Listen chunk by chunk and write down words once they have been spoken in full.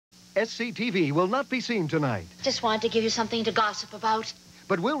SCTV will not be seen tonight. Just wanted to give you something to gossip about.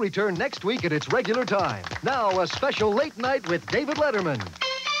 But we'll return next week at its regular time. Now, a special late night with David Letterman.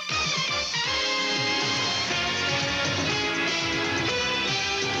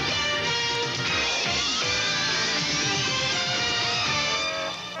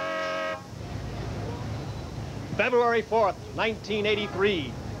 February 4th,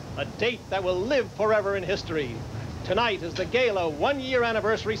 1983, a date that will live forever in history. Tonight is the gala one-year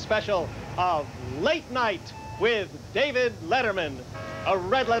anniversary special of Late Night with David Letterman, a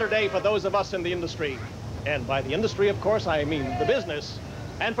red-letter day for those of us in the industry. And by the industry, of course, I mean the business.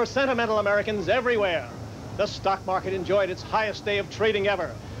 And for sentimental Americans everywhere. The stock market enjoyed its highest day of trading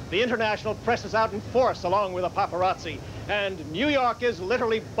ever. The international press is out in force along with the paparazzi. And New York is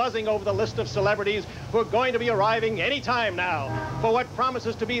literally buzzing over the list of celebrities who are going to be arriving any time now for what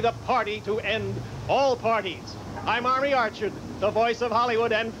promises to be the party to end all parties. I'm Army Archer, the voice of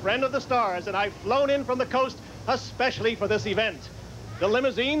Hollywood and friend of the stars, and I've flown in from the coast especially for this event. The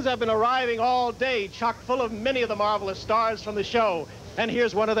limousines have been arriving all day, chock full of many of the marvelous stars from the show. And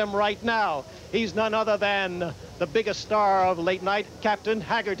here's one of them right now. He's none other than the biggest star of Late Night, Captain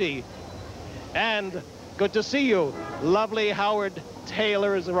Haggerty. And good to see you. Lovely Howard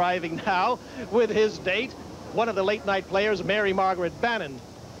Taylor is arriving now with his date, one of the Late Night players, Mary Margaret Bannon.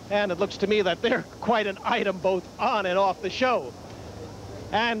 And it looks to me that they're quite an item both on and off the show.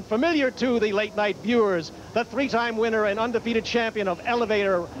 And familiar to the Late Night viewers, the three-time winner and undefeated champion of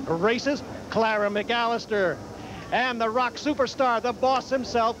elevator races, Clara McAllister. And the rock superstar, the boss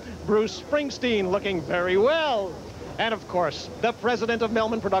himself, Bruce Springsteen, looking very well. And of course, the president of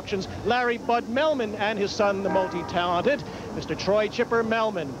Melman Productions, Larry Bud Melman, and his son, the multi-talented Mr. Troy Chipper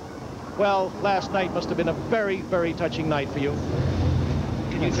Melman. Well, last night must have been a very, very touching night for you.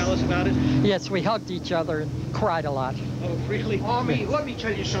 Can you tell us about it? Yes, we hugged each other and cried a lot. Oh, really? Army, let me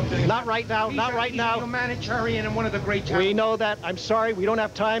tell you something. Not right now, not right now. He's a humanitarian and one of the great talents. We know that. I'm sorry, we don't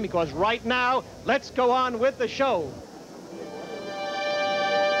have time, because right now, let's go on with the show.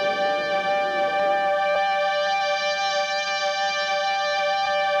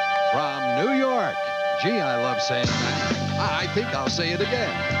 From New York. Gee, I love saying that. I think I'll say it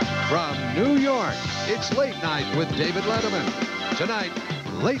again. From New York, it's Late Night with David Letterman. Tonight,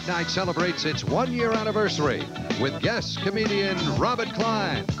 Late Night celebrates its one-year anniversary with guest comedian Robert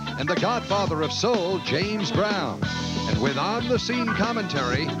Klein and the godfather of soul, James Brown. And with on-the-scene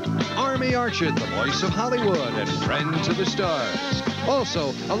commentary, Army Archer, the voice of Hollywood and friend to the stars.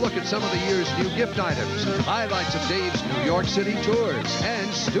 Also, a look at some of the year's new gift items, highlights of Dave's New York City tours,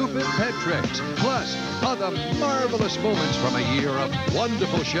 and stupid pet tricks, plus other marvelous moments from a year of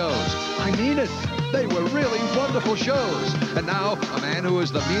wonderful shows. I mean it. They were really wonderful shows. And now, a man who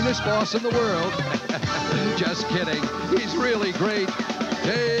is the meanest boss in the world. Just kidding. He's really great.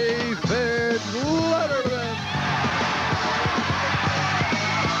 David Letterman.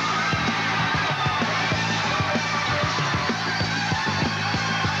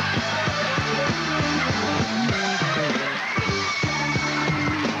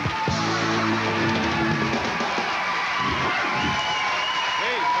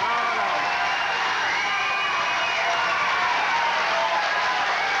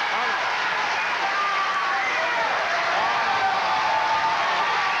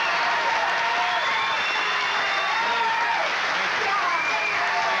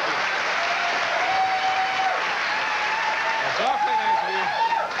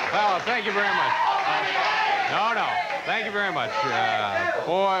 Thank you very much. No. Thank you very much.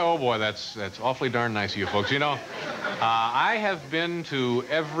 Boy, oh boy, that's awfully darn nice of you folks. You know, I have been to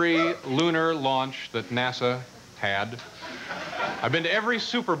every lunar launch that NASA had. I've been to every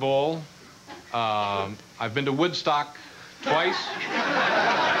Super Bowl. I've been to Woodstock twice.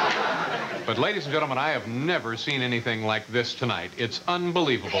 But ladies and gentlemen, I have never seen anything like this tonight. It's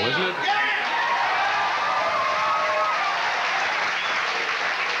unbelievable, isn't it?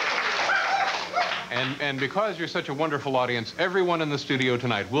 And because you're such a wonderful audience, everyone in the studio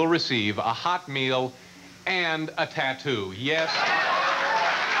tonight will receive a hot meal and a tattoo. Yes?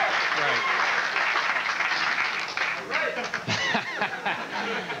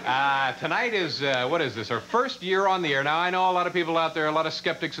 Right. Tonight is, what is this, our first year on the air. Now, I know a lot of people out there, a lot of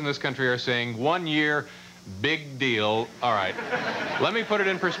skeptics in this country are saying, 1 year, big deal. All right. Let me put it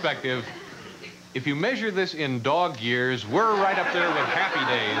in perspective. If you measure this in dog years, we're right up there with happy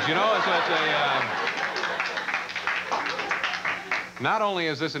days, you know? So it's not only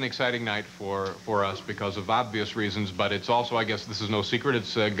is this an exciting night for us because of obvious reasons, but it's also, I guess this is no secret,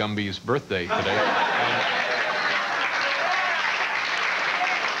 it's Gumby's birthday today.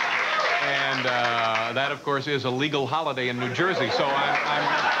 And that, of course, is a legal holiday in New Jersey, so I'm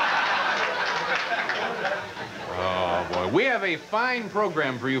have a fine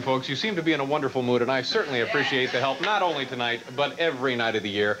program for you folks. You seem to be in a wonderful mood, and I certainly appreciate the help, not only tonight, but every night of the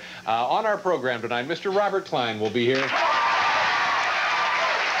year. On our program tonight, Mr. Robert Klein will be here.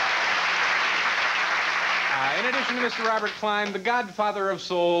 In addition to Mr. Robert Klein, the godfather of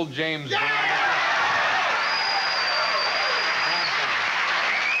soul, James Brown.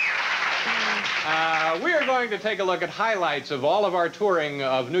 We are going to take a look at highlights of all of our touring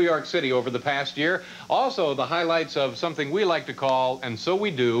of New York City over the past year. Also, the highlights of something we like to call, and so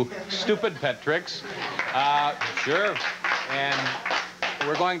we do, stupid pet tricks. Sure. And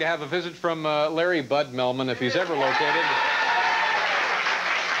we're going to have a visit from Larry Bud Melman, if he's ever located.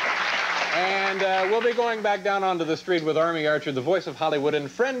 And we'll be going back down onto the street with Army Archer, the voice of Hollywood and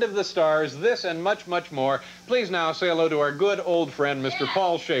friend of the stars, this and much, much more. Please now say hello to our good old friend, Mr.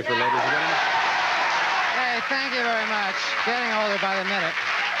 Paul Schaefer, ladies and gentlemen. Hey, thank you very much. Getting older by the minute.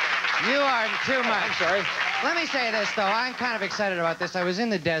 You are too much. I'm sorry. Let me say this, though. I'm kind of excited about this. I was in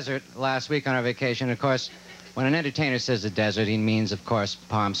the desert last week on our vacation. Of course, when an entertainer says the desert, he means, of course,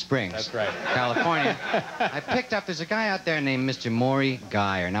 Palm Springs. That's right. California. I picked up, there's a guy out there named Mr. Maury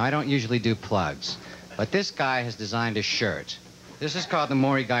Geyer. Now, I don't usually do plugs, but this guy has designed a shirt. This is called the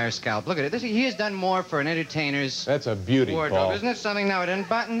Maury Geyer Scalp. Look at it. He has done more for an entertainer's That's a beauty, wardrobe. Paul. Isn't it something now? It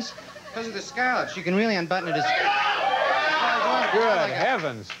unbuttons because of the scallops. You can really unbutton it as... Good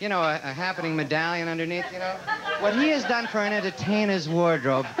heavens. You know, a happening medallion underneath, you know? What he has done for an entertainer's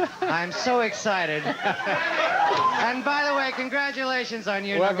wardrobe, I'm so excited. And by the way, congratulations on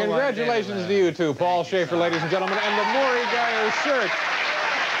your Well, congratulations to you, too, Paul Schaefer, ladies and gentlemen, and the Maury Geyer shirt.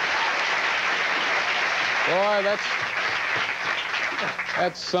 Boy,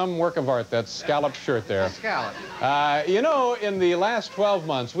 that's some work of art, that scalloped shirt there. Scallop. You know, in the last 12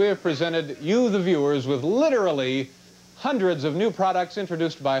 months, we have presented you, the viewers, with literally hundreds of new products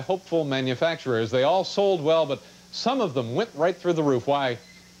introduced by hopeful manufacturers. They all sold well, but some of them went right through the roof. Why,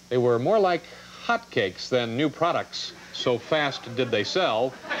 they were more like hotcakes than new products. So fast did they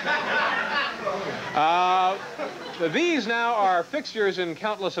sell. These now are fixtures in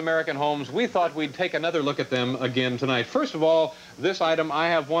countless American homes. We thought we'd take another look at them again tonight. First of all, this item, I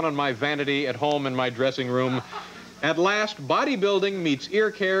have one on my vanity at home in my dressing room. At last, bodybuilding meets ear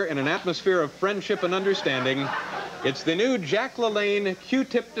care in an atmosphere of friendship and understanding. It's the new Jack LaLanne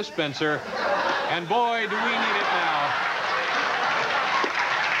Q-tip dispenser, and boy, do we need it now.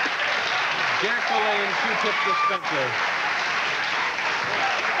 Jack LaLanne Q-tip dispenser.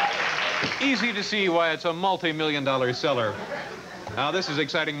 Easy to see why it's a multi-million-dollar seller. Now, this is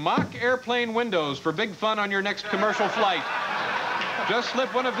exciting. Mock airplane windows for big fun on your next commercial flight. Just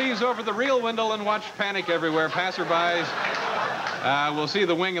slip one of these over the real window and watch panic everywhere. Passerbys will see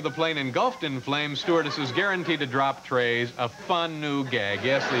the wing of the plane engulfed in flames. Stewardesses guaranteed to drop trays. A fun new gag.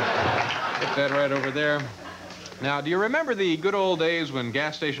 Yes, get that right over there. Now, do you remember the good old days when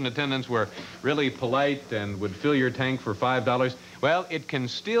gas station attendants were really polite and would fill your tank for $5? Well, it can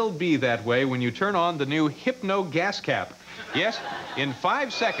still be that way when you turn on the new Hypno gas cap. Yes, in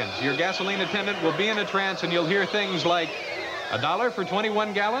 5 seconds, your gasoline attendant will be in a trance and you'll hear things like, $1 for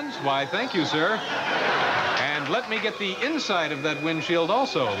 21 gallons? Why, thank you, sir. And let me get the inside of that windshield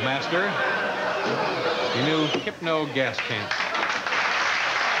also, master. The new Hypno gas tank.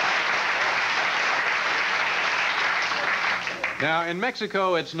 Now, in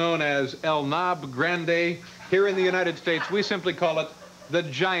Mexico, it's known as El Knob Grande. Here in the United States, we simply call it the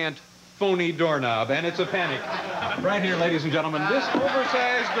giant phony doorknob, and it's a panic. Right here, ladies and gentlemen, this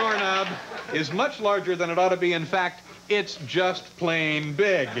oversized doorknob is much larger than it ought to be. In fact, it's just plain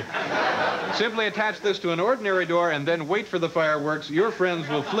big. Simply attach this to an ordinary door and then wait for the fireworks. Your friends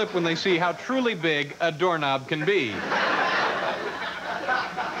will flip when they see how truly big a doorknob can be.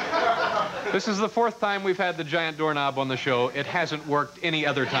 This is the 4th time we've had the giant doorknob on the show. It hasn't worked any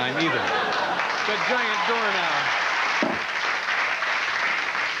other time either. The giant doorknob.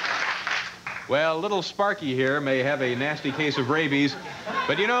 Well, little Sparky here may have a nasty case of rabies,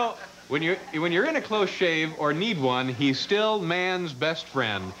 but you know, when you're in a close shave or need one, he's still man's best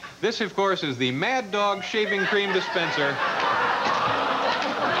friend. This, of course, is the Mad Dog shaving cream dispenser.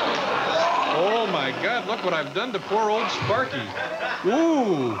 Oh, my God, look what I've done to poor old Sparky.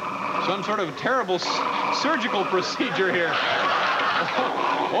 Ooh, some sort of terrible surgical procedure here.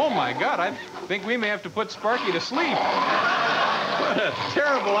 Oh, my God, I think we may have to put Sparky to sleep. What a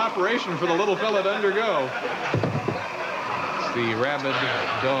terrible operation for the little fella to undergo. The Rabid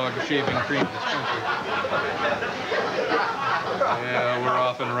Dog shaving cream dispenser. Yeah, we're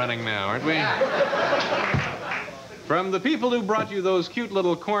off and running now, aren't we? From the people who brought you those cute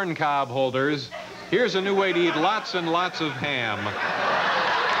little corn cob holders, here's a new way to eat lots and lots of ham.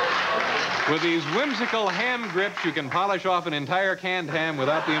 With these whimsical ham grips, you can polish off an entire canned ham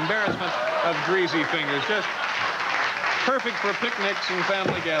without the embarrassment of greasy fingers. Just perfect for picnics and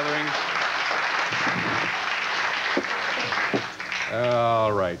family gatherings.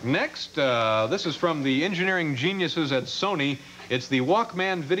 All right. Next, this is from the engineering geniuses at Sony. It's the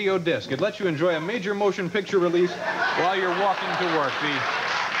Walkman video disc. It lets you enjoy a major motion picture release while you're walking to work. The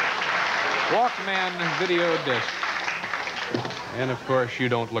Walkman video disc. And, of course, you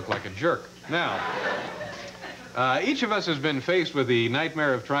don't look like a jerk. Now, each of us has been faced with the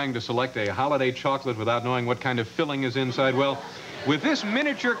nightmare of trying to select a holiday chocolate without knowing what kind of filling is inside. Well, with this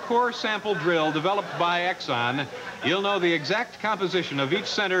miniature core sample drill developed by Exxon, you'll know the exact composition of each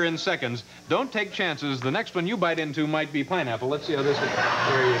center in seconds. Don't take chances. The next one you bite into might be pineapple. Let's see how this is.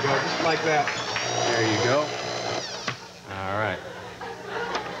 There you go. Just like that. There you go. All right.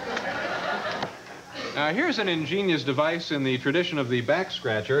 Now, here's an ingenious device in the tradition of the back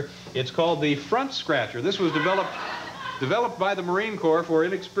scratcher. It's called the front scratcher. This was developed by the Marine Corps for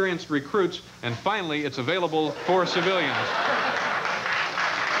inexperienced recruits, and finally, it's available for civilians.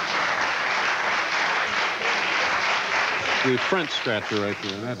 The front scratcher right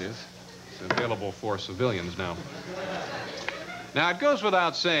there, that is. It's available for civilians now. Now, it goes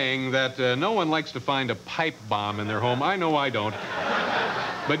without saying that no one likes to find a pipe bomb in their home. I know I don't.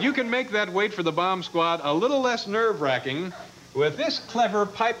 But you can make that wait for the bomb squad a little less nerve-wracking with this clever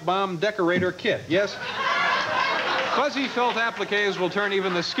pipe bomb decorator kit. Yes? Fuzzy felt appliques will turn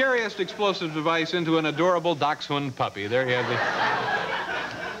even the scariest explosive device into an adorable dachshund puppy. There you have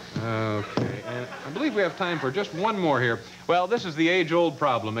the... Okay, and I believe we have time for just one more here. Well, this is the age-old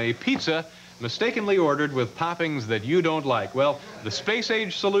problem. A pizza mistakenly ordered with toppings that you don't like. Well, the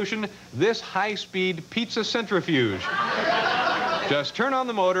space-age solution, this high-speed pizza centrifuge. Just turn on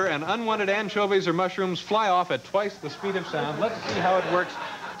the motor and unwanted anchovies or mushrooms fly off at twice the speed of sound. Let's see how it works.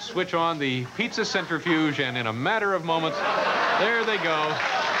 Switch on the pizza centrifuge, and in a matter of moments, there they go.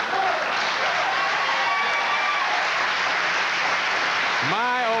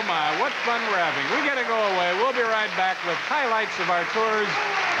 My, oh my, what fun we're having. We gotta go away. We'll be right back with highlights of our tours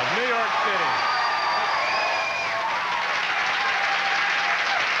of New York City.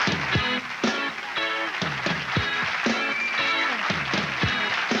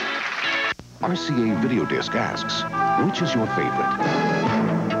 RCA Video Disc asks, which is your favorite?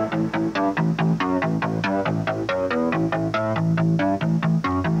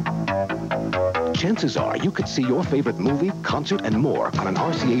 Chances are you could see your favorite movie, concert, and more on an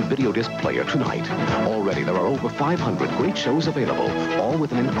RCA Video Disc player tonight. Already there are over 500 great shows available, all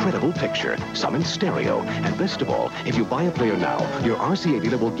with an incredible picture, some in stereo. And best of all, if you buy a player now, your RCA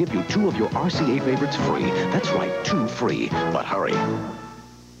dealer will give you 2 of your RCA favorites free. That's right, 2 free. But hurry.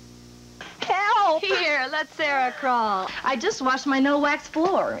 Here, let Sarah crawl. I just washed my no-wax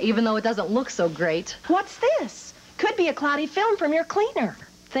floor, even though it doesn't look so great. What's this? Could be a cloudy film from your cleaner.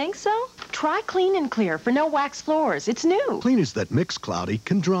 Think so? Try Clean and Clear for no-wax floors. It's new. Cleaners that mix cloudy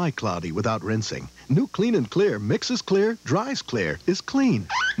can dry cloudy without rinsing. New Clean and Clear mixes clear, dries clear, is clean.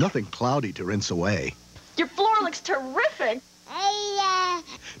 Nothing cloudy to rinse away. Your floor looks terrific.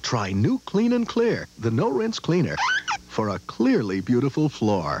 Try New Clean and Clear, the no-rinse cleaner, for a clearly beautiful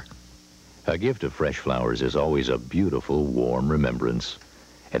floor. A gift of fresh flowers is always a beautiful, warm remembrance.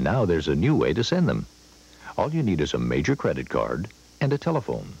 And now there's a new way to send them. All you need is a major credit card and a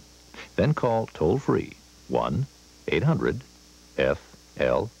telephone. Then call toll-free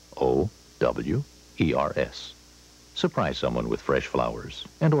 1-800-FLOWERS. Surprise someone with fresh flowers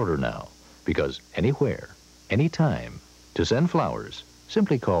and order now. Because anywhere, anytime, to send flowers,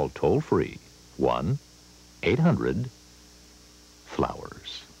 simply call toll-free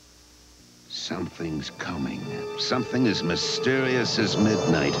 1-800-FLOWERS. Something's coming. Something as mysterious as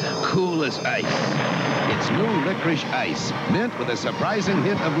midnight, cool as ice. It's new licorice ice, mint with a surprising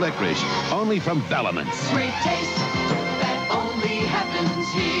hint of licorice, only from Velleman's. Great taste that only happens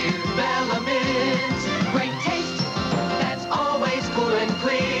here. Velleman's. Great taste that's always cool and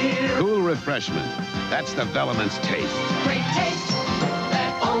clear. Cool refreshment. That's the Velleman's taste. Great taste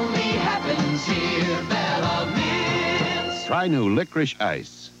that only happens here. Velleman's. Try new licorice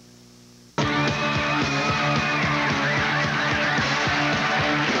ice.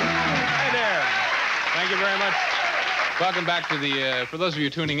 Thank you very much. Welcome back to the, for those of you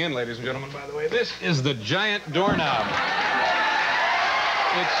tuning in, ladies and gentlemen, by the way, this is the giant doorknob.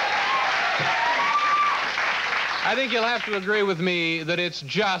 I think you'll have to agree with me that it's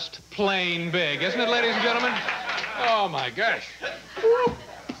just plain big, isn't it, ladies and gentlemen? Oh, my gosh.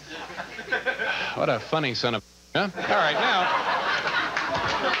 What a funny son of... Huh? All right, now,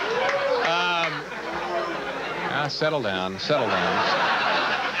 settle down, settle down.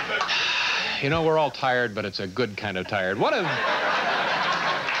 You know, we're all tired, but it's a good kind of tired. One of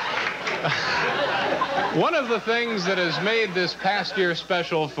the things that has made this past year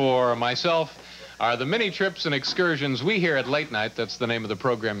special for myself are the many trips and excursions we here at Late Night, that's the name of the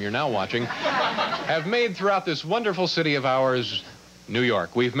program you're now watching, have made throughout this wonderful city of ours, New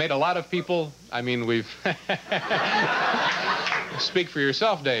York. We've made a lot of people. I mean, we've... Speak for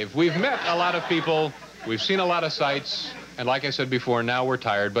yourself, Dave. We've met a lot of people. We've seen a lot of sights. And like I said before, now we're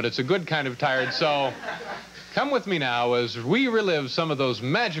tired, but it's a good kind of tired. So come with me now as we relive some of those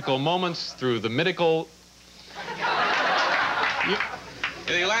magical moments through the mythical...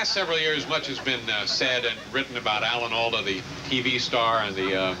 In the last several years, much has been said and written about Alan Alda, the TV star and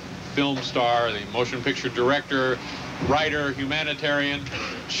the film star, the motion picture director, writer, humanitarian,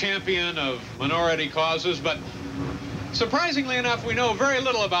 champion of minority causes. But surprisingly enough, we know very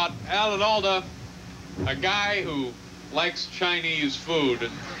little about Alan Alda, a guy who likes Chinese food.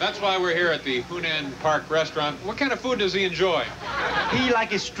 And that's why we're here at the Hunan Park restaurant. What kind of food does he enjoy? He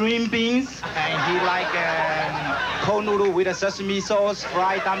like string beans, and he like cold noodle with a sesame sauce,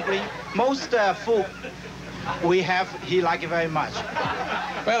 fried dumpling. Most food we have, he like it very much.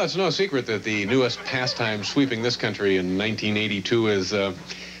 Well, it's no secret that the newest pastime sweeping this country in 1982 is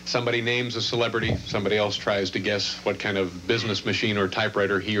somebody names a celebrity, somebody else tries to guess what kind of business machine or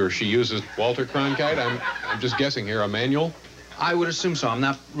typewriter he or she uses. Walter Cronkite, I'm just guessing here, a manual? I would assume so. I'm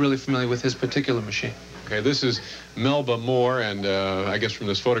not really familiar with his particular machine. Okay, this is Melba Moore, and I guess from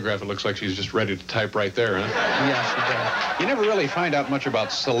this photograph it looks like she's just ready to type right there, huh? Yes, she does. You never really find out much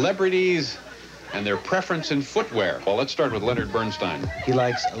about celebrities and their preference in footwear. Well, let's start with Leonard Bernstein. He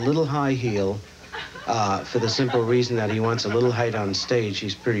likes a little high heel for the simple reason that he wants a little height on stage.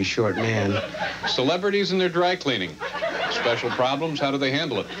 He's a pretty short man. Celebrities and their dry cleaning. Special problems, how do they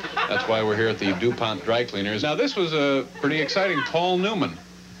handle it? That's why we're here at the DuPont Dry Cleaners. Now, this was a pretty exciting Paul Newman.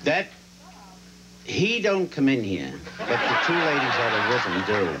 He don't come in here, but the two ladies that are with him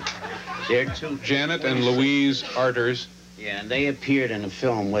do. They're two... Janet and Louise Arters. Yeah, and they appeared in a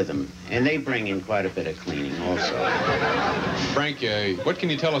film with him, and they bring in quite a bit of cleaning also. Frank, what can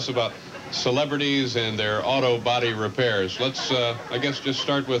you tell us about celebrities and their auto body repairs? Let's, I guess, just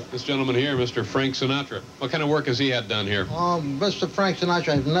start with this gentleman here, Mr. Frank Sinatra. What kind of work has he had done here? Mr. Frank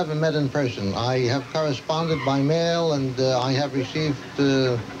Sinatra, I've never met in person. I have corresponded by mail, and I have received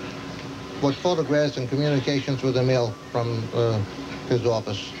what photographs and communications with the mail from his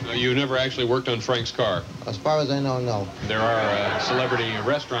office. You never actually worked on Frank's car? As far as I know, no. There are celebrity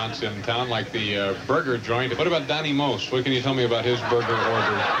restaurants in town, like the burger joint. What about Donnie Most? What can you tell me about his burger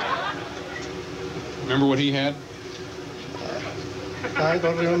order? Remember what he had? I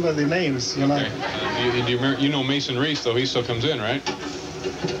don't remember the names, you know. Okay. You know Mason Reese, though. He still comes in, right?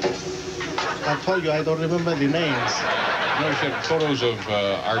 I told you I don't remember the names. I noticed you had photos of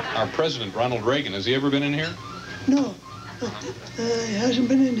our president, Ronald Reagan. Has he ever been in here? No. He hasn't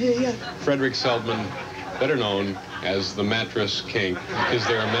been in here yet. Frederick Seldman, better known as the Mattress King. Is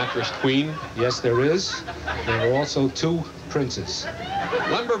there a mattress queen? Yes, there is. There are also two princes.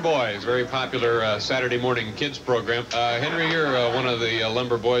 Lumber Boys, very popular Saturday morning kids program. Henry, you're one of the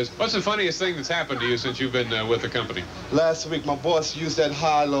Lumber Boys. What's the funniest thing that's happened to you since you've been with the company? Last week, my boss used that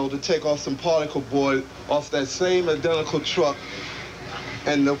high-low to take off some particle board off that same identical truck,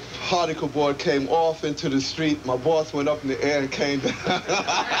 and the particle board came off into the street. My boss went up in the air and came down.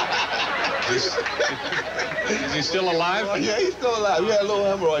 Is he still alive? Yeah, he's still alive. He had a little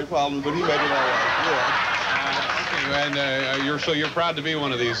hemorrhoid problem, but he made it all right. Yeah. And so you're proud to be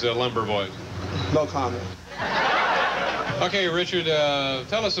one of these Lumber Boys? No comment. Okay, Richard,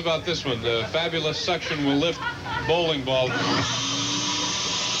 tell us about this one. The fabulous suction will lift bowling ball. There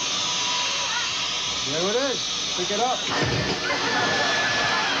it is. Pick it up.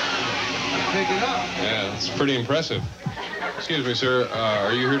 Pick it up. Yeah, it's pretty impressive. Excuse me, sir.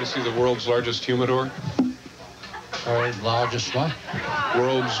 Are you here to see the world's largest humidor? Largest what?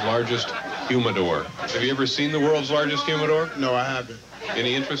 World's largest humidor. Have you ever seen the world's largest humidor? No, I haven't.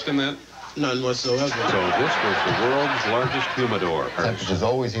 Any interest in that? None whatsoever. So this was the world's largest humidor. Temperature's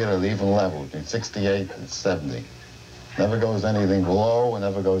always here at an even level, between 68 and 70. Never goes anything below and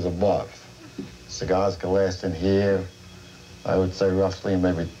never goes above. Cigars can last in here, I would say roughly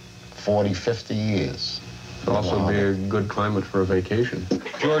maybe 40, 50 years. It'd also be a good climate for a vacation.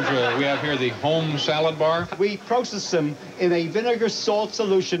 George, we have here the home salad bar. We process them in a vinegar salt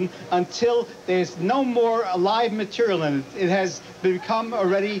solution until there's no more live material in it. It has become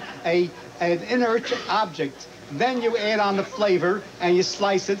already an inert object. Then you add on the flavor and you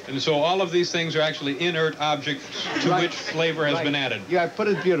slice it. And so all of these things are actually inert objects to which flavor has been added. Yeah, I put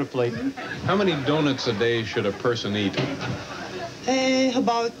it beautifully. How many donuts a day should a person eat?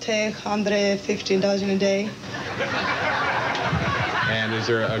 About 150,000 a day. And is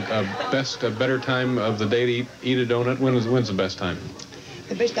there a better time of the day to eat a donut? When's the best time?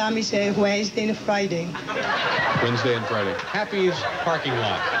 The best time is Wednesday and Friday. Wednesday and Friday. Happy's parking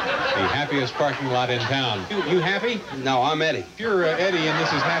lot. The happiest parking lot in town. You Happy? No, I'm Eddie. If you're Eddie and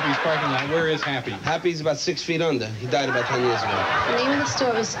this is Happy's parking lot, where is Happy? Happy's about 6 feet under. He died about 10 years ago. The name of the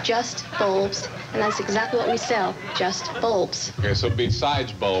store is Just Bulbs, and that's exactly what we sell, just bulbs. Okay, so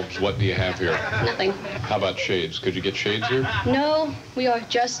besides bulbs, what do you have here? Nothing. How about shades? Could you get shades here? No, we are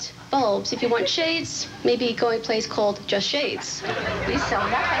just bulbs. If you want shades, maybe go to a place called Just Shades. We sell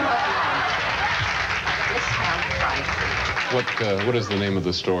nothing but discount price. What is the name of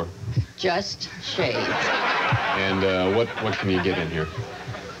the store? Just Shades. And what can you get in here?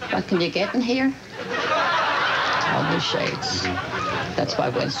 What can you get in here? All the shades. That's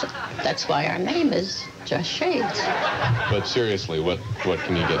why our name is Just Shades. But seriously, what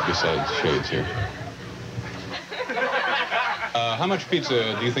can you get besides shades here? How much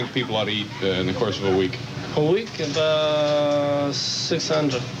pizza do you think people ought to eat in the course of a week? A week, about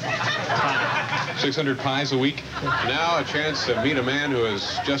 600. 600 pies a week? Now a chance to meet a man who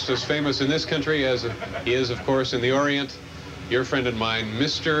is just as famous in this country as he is, of course, in the Orient. Your friend and mine,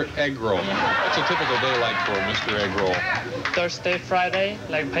 Mr. Egg Roll. What's a typical day like for Mr. Egg Roll? Thursday, Friday,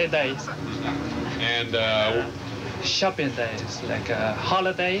 like paydays. And shopping days, like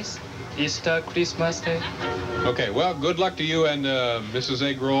holidays, Easter, Christmas Day. Okay, well, good luck to you and Mrs.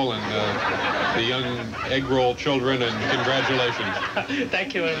 Egg Roll and the young Egg Roll children, and congratulations.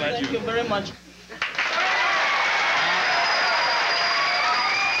 Thank you very much. Thank you very much.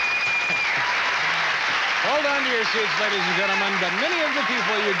 Hold on to your seats, ladies and gentlemen, but many of the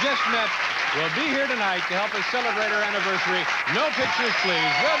people you just met will be here tonight to help us celebrate our anniversary. No pictures,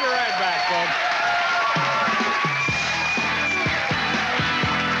 please. We'll be right back, folks.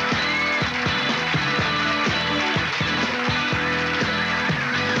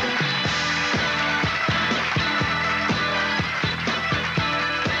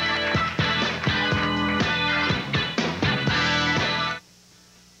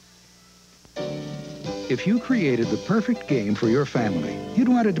 If you created the perfect game for your family, you'd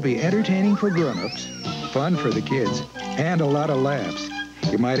want it to be entertaining for grown-ups, fun for the kids, and a lot of laughs.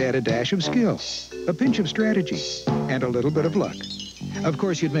 You might add a dash of skill, a pinch of strategy, and a little bit of luck. Of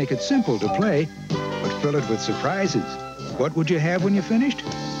course, you'd make it simple to play, but fill it with surprises. What would you have when you finished?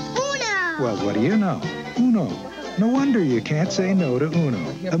 Uno! Well, what do you know? Uno. No wonder you can't say no to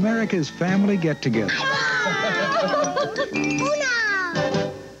Uno, America's family get-together. Uno!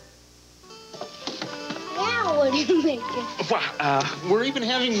 What are you making? We're even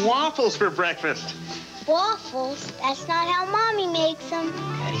having waffles for breakfast. Waffles? That's not how Mommy makes them.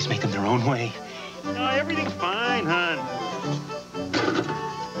 Daddies make them their own way. No, everything's fine, hon.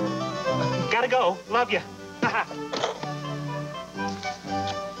 Gotta go. Love you.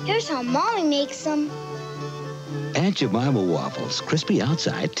 Here's how Mommy makes them. Aunt Jemima waffles. Crispy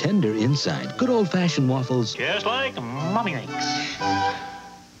outside, tender inside. Good old-fashioned waffles. Just like Mommy makes.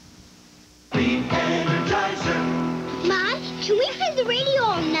 Mom, can we play the radio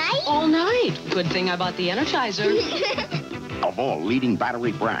all night? All night. Good thing I bought the Energizer. Of all leading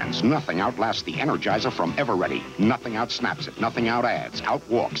battery brands, nothing outlasts the Energizer from Ever-Ready. Nothing outsnaps it. Nothing outadds,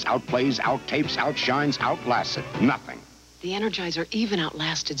 outwalks, outplays, outtapes, outshines, outlasts it. Nothing. The Energizer even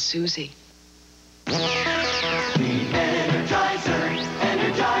outlasted Susie. The Energizer,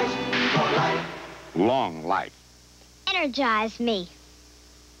 energize for life. Long life. Energize me.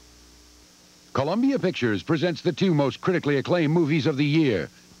 Columbia Pictures presents the two most critically acclaimed movies of the year,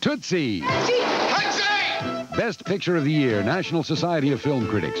 Tootsie! Best Picture of the Year, National Society of Film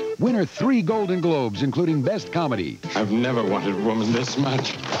Critics. Winner 3 Golden Globes, including Best Comedy. I've never wanted a woman this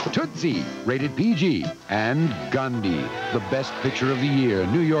much. Tootsie, rated PG. And Gandhi, the Best Picture of the Year,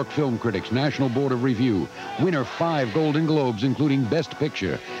 New York Film Critics, National Board of Review. Winner 5 Golden Globes, including Best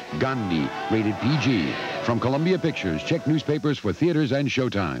Picture. Gandhi, rated PG. From Columbia Pictures, check newspapers for theaters and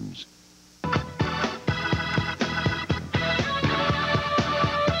showtimes.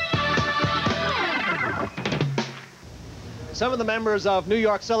 Some of the members of New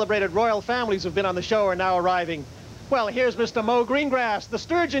York's celebrated royal families who've been on the show are now arriving. Well, here's Mr. Mo Greengrass, the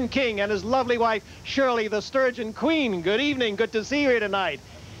Sturgeon King, and his lovely wife, Shirley, the Sturgeon Queen. Good evening. Good to see you here tonight.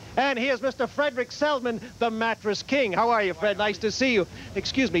 And here's Mr. Frederick Seldman, the Mattress King. How are you, Fred? Nice to see you.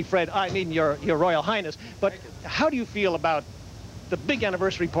 Excuse me, Fred. I mean your Royal Highness. But how do you feel about the big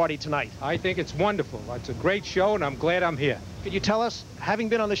anniversary party tonight? I think it's wonderful. It's a great show, and I'm glad I'm here. Could you tell us, having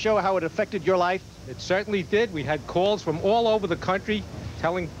been on the show, how it affected your life? It certainly did. We had calls from all over the country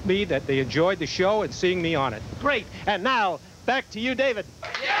telling me that they enjoyed the show and seeing me on it. Great. And now, Back to you, David.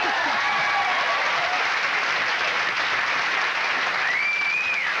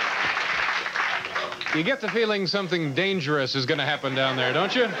 You get the feeling something dangerous is going to happen down there,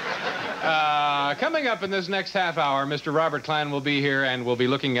 don't you? Coming up in this next half hour, Mr. Robert Klein will be here, and we'll be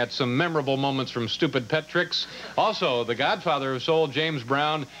looking at some memorable moments from Stupid Pet Tricks. Also, the godfather of soul, James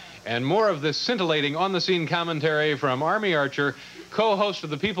Brown, and more of this scintillating on-the-scene commentary from Army Archer, co-host of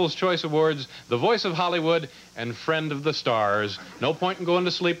the People's Choice Awards, the voice of Hollywood, and friend of the stars. No point in going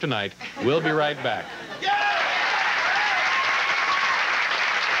to sleep tonight. We'll be right back.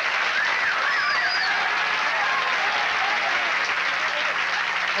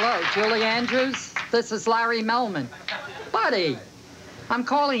 Hello, Julie Andrews. This is Larry Melman. Buddy, I'm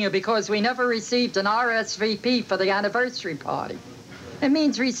calling you because we never received an RSVP for the anniversary party. It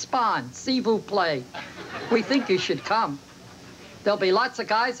means respond, s'il vous plaît. We think you should come. There'll be lots of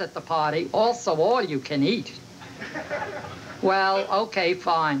guys at the party, also all you can eat. Well, okay,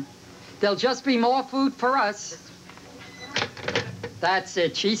 fine. There'll just be more food for us. That's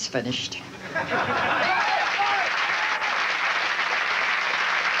it, she's finished.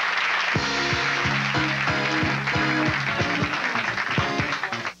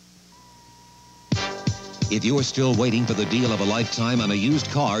 If you're still waiting for the deal of a lifetime on a used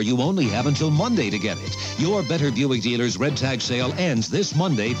car, you only have until Monday to get it. Your Better Buick dealer's red tag sale ends this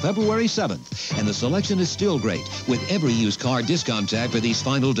Monday, February 7th, and the selection is still great with every used car discount tag for these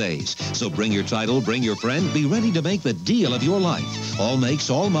final days. So bring your title, bring your friend, be ready to make the deal of your life. All makes,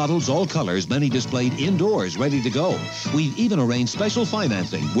 all models, all colors, many displayed indoors, ready to go. We've even arranged special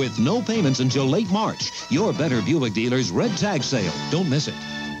financing with no payments until late March. Your Better Buick dealer's red tag sale. Don't miss it.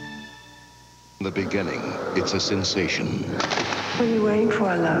 In the beginning, it's a sensation. What are you waiting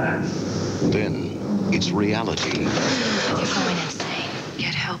for, lover? Then, it's reality. You're going insane.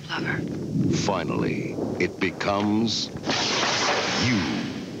 Get help, lover. Finally, it becomes you.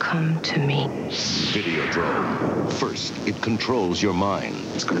 Come to me. Videodrome. First, it controls your mind.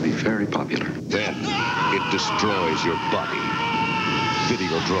 It's going to be very popular. Then, it destroys your body.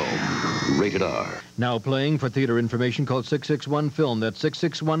 Videodrome. Rated R. Now playing for theater information called 661 Film. That's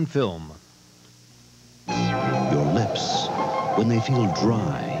 661 Film. Your lips, when they feel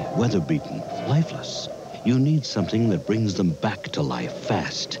dry, weather-beaten, lifeless, you need something that brings them back to life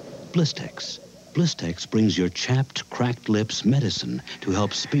fast. Blistex. Blistex brings your chapped, cracked lips medicine to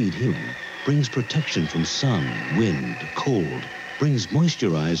help speed healing. Brings protection from sun, wind, cold. Brings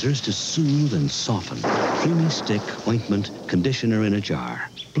moisturizers to soothe and soften. Creamy stick, ointment, conditioner in a jar.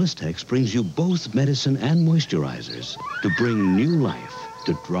 Blistex brings you both medicine and moisturizers to bring new life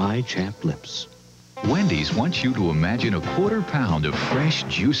to dry, chapped lips. Wendy's wants you to imagine a quarter-pound of fresh,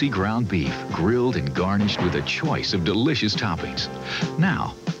 juicy ground beef, grilled and garnished with a choice of delicious toppings.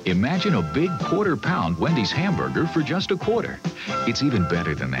 Now, imagine a big quarter-pound Wendy's hamburger for just a quarter. It's even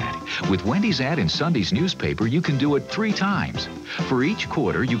better than that. With Wendy's ad in Sunday's newspaper, you can do it 3 times. For each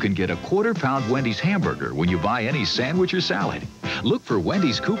quarter, you can get a quarter-pound Wendy's hamburger when you buy any sandwich or salad. Look for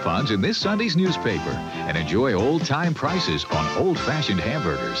Wendy's coupons in this Sunday's newspaper and enjoy old-time prices on old-fashioned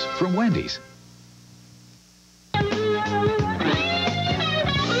hamburgers from Wendy's.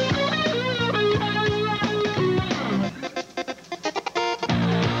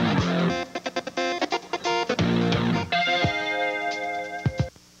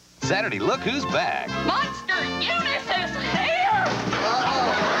 Saturday, look who's back. Monster Eunice is here!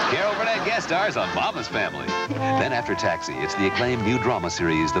 Carol Burnett guest stars on Mama's Family. Then after Taxi, it's the acclaimed new drama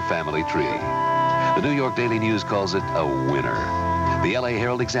series, The Family Tree. The New York Daily News calls it a winner. The LA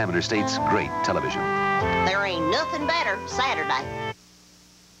Herald Examiner states great television. There ain't nothing better Saturday.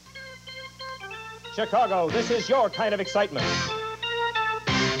 Chicago, this is your kind of excitement.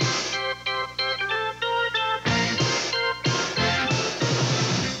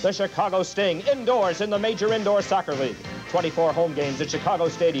 The Chicago Sting, indoors in the Major Indoor Soccer League. 24 home games at Chicago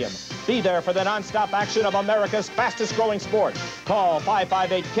Stadium. Be there for the non-stop action of America's fastest-growing sport. Call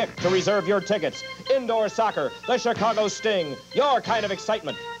 558-KICK to reserve your tickets. Indoor soccer, the Chicago Sting, your kind of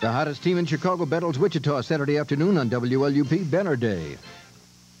excitement. The hottest team in Chicago battles Wichita Saturday afternoon on WLUP Banner Day.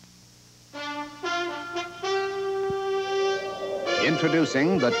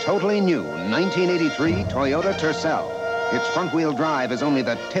 Introducing the totally new 1983 Toyota Tercel. Its front-wheel drive is only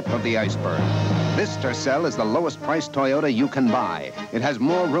the tip of the iceberg. This Tercel is the lowest-priced Toyota you can buy. It has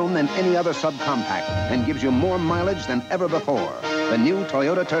more room than any other subcompact and gives you more mileage than ever before. The new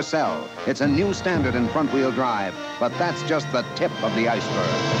Toyota Tercel. It's a new standard in front-wheel drive, but that's just the tip of the iceberg.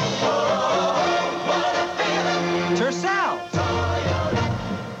 Tercel!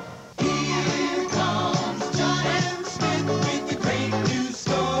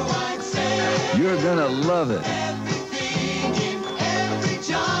 You're gonna love it.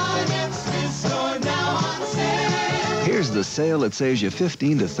 Here's the sale that saves you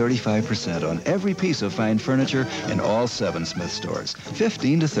 15 to 35% on every piece of fine furniture in all 7 Smith stores.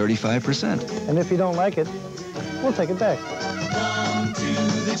 15 to 35%. And if you don't like it, we'll take it back. Come to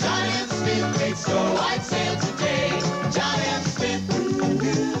the Giant Smith Great Store-wide sale today. Giant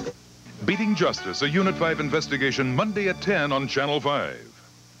Smith. Beating Justice, a Unit 5 investigation, Monday at 10 on Channel 5.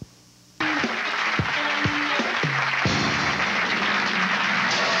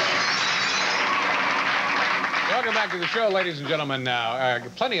 Welcome back to the show, ladies and gentlemen.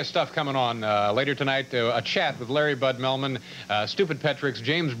 Plenty of stuff coming on later tonight. A chat with Larry Bud Melman, Stupid Petrix,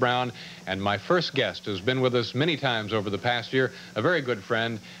 James Brown, and my first guest who's been with us many times over the past year, a very good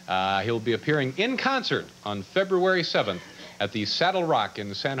friend. He'll be appearing in concert on February 7th at the Saddle Rock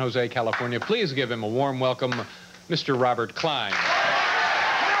in San Jose, California. Please give him a warm welcome, Mr. Robert Klein.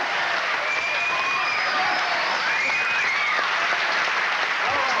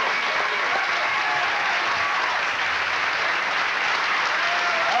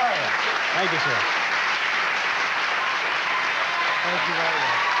 Thank you, sir. Thank you very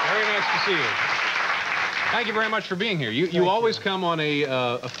much. Very nice to see you. Thank you very much for being here. You always come on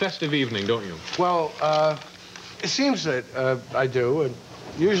a festive evening, don't you? Well, it seems that I do, and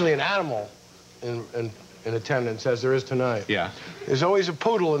usually an animal in attendance, as there is tonight. Yeah. There's always a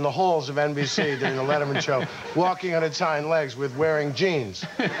poodle in the halls of NBC during the Letterman show, walking on its hind legs with wearing jeans.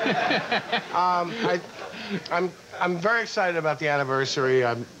 I'm very excited about the anniversary.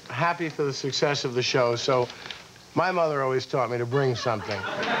 I'm happy for the success of the show. So my mother always taught me to bring something.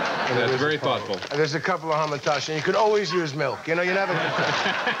 That's very thoughtful. There's a couple of hamantash, and you could always use milk. You know, you never...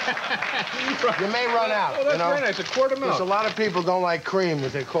 You may run out, Oh, that's you know? very nice. A quart of milk. There's a lot of people don't like cream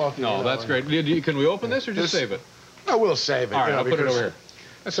with their coffee. No, you know, that's great. Can we open this or just save it? No, we'll save it. All right, you know, I'll put it over here.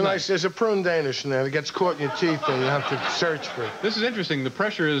 It's nice. There's a prune Danish in there that gets caught in your teeth and you have to search for it. This is interesting. The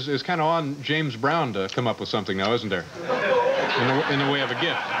pressure is kind of on James Brown to come up with something now, isn't there? In the way of a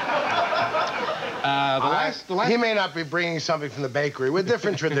gift. The last... He may not be bringing something from the bakery. We're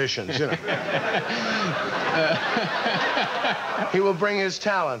different traditions, you know. He will bring his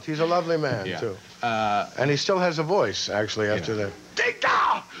talent. He's a lovely man, too. And he still has a voice, actually, after that.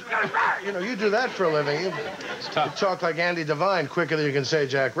 You know, you do that for a living. You talk like Andy Devine quicker than you can say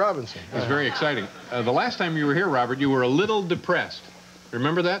Jack Robinson. It's very exciting. The last time you were here, Robert, you were a little depressed.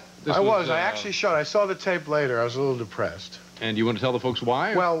 Remember that? I was. I actually showed. I saw the tape later. I was a little depressed. And you want to tell the folks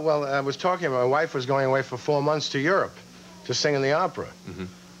why? Well, I was talking about my wife was going away for 4 months to Europe to sing in the opera. Mm-hmm.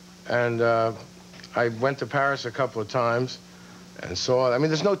 And I went to Paris a couple of times and saw, I mean,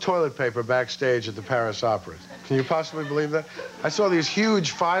 there's no toilet paper backstage at the Paris Opera. Can you possibly believe that? I saw these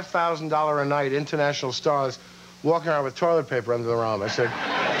huge $5,000 a night international stars walking around with toilet paper under their arm. I said,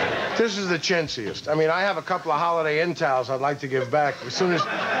 this is the chintziest. I mean, I have a couple of Holiday Inn towels I'd like to give back as soon as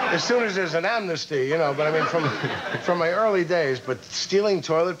there's an amnesty, you know. But I mean, from my early days. But stealing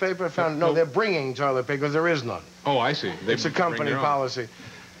toilet paper, I found, no, they're bringing toilet paper because there is none. Oh, I see. It's a company policy.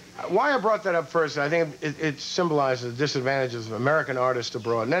 Why I brought that up first, I think it symbolizes the disadvantages of American artists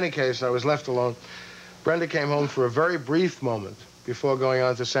abroad. In any case, I was left alone. Brenda came home for a very brief moment before going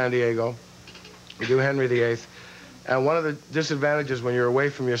on to San Diego. We do Henry VIII. And one of the disadvantages when you're away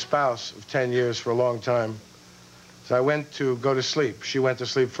from your spouse of 10 years for a long time is I went to go to sleep. She went to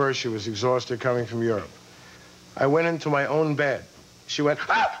sleep first. She was exhausted coming from Europe. I went into my own bed. She went,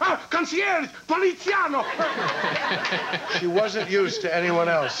 concierge, poliziano. She wasn't used to anyone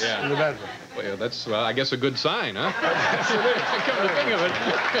else in the bedroom. Well, that's, I guess, a good sign, huh? Come to think of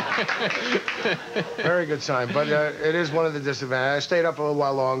it. Very good sign, but it is one of the disadvantages. I stayed up a little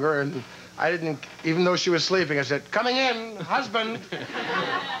while longer, and I didn't, even though she was sleeping, I said, coming in, husband,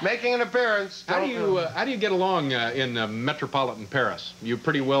 making an appearance. How do you get along in metropolitan Paris? You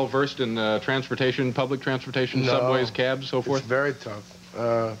pretty well versed in transportation, public transportation, subways, cabs, so forth? It's very tough.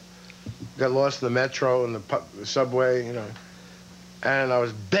 Got lost in the metro and the subway, you know. And I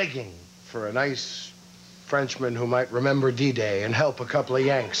was begging for a nice Frenchman who might remember D-Day and help a couple of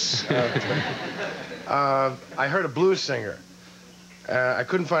Yanks. I heard a blues singer. I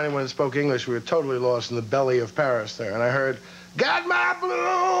couldn't find anyone that spoke English. We were totally lost in the belly of Paris there. And I heard, got my blue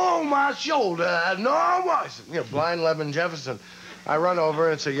on my shoulder, no more. You know, Blind Lemon Jefferson. I run over,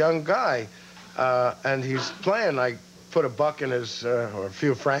 and it's a young guy. And he's playing. I put a buck in his, or a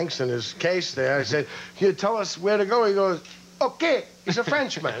few francs in his case there. I said, can you tell us where to go? He goes, okay. He's a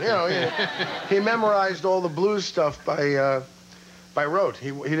Frenchman, you know. He memorized all the blues stuff by rote.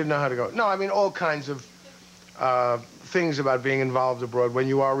 He didn't know how to go. No, I mean, all kinds of things about being involved abroad when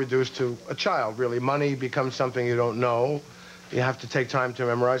you are reduced to a child, really. Money becomes something you don't know. You have to take time to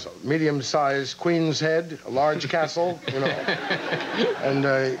memorize. Medium-sized Queen's Head, a large castle, you know. And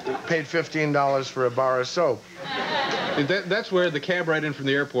paid $15 for a bar of soap. That's where the cab ride in from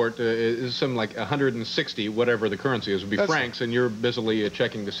the airport is some like 160, whatever the currency is, would be francs, and you're busily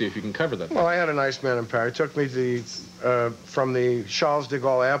checking to see if you can cover that. Well, I had a nice man in Paris. He took me to from the Charles de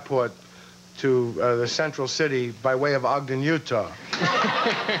Gaulle airport to the central city by way of Ogden, Utah.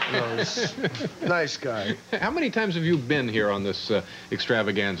 Nice guy. How many times have you been here on this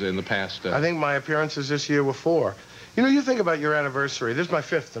extravaganza in the past? I think my appearances this year were 4. You know, you think about your anniversary. This is my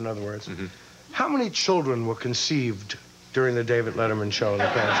 5th, in other words. Mm-hmm. How many children were conceived during the David Letterman show in the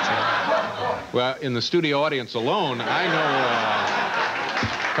past year? Well, in the studio audience alone, I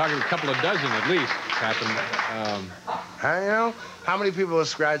know, talking a couple of dozen at least happened. You know, how many people are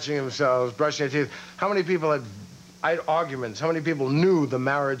scratching themselves, brushing their teeth? How many people had arguments? How many people knew the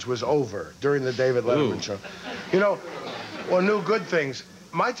marriage was over during the David Letterman show? You know, or knew good things.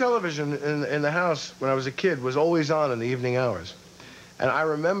 My television in the house when I was a kid was always on in the evening hours. And I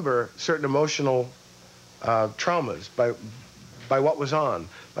remember certain emotional traumas by what was on.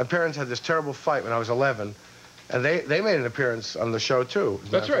 My parents had this terrible fight when I was 11, and they made an appearance on the show, too.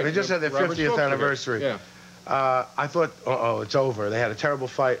 That's right. They just had their 50th anniversary. Yeah. I thought, uh-oh, it's over. They had a terrible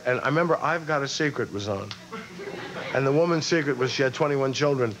fight. And I remember I've Got a Secret was on. And the woman's secret was she had 21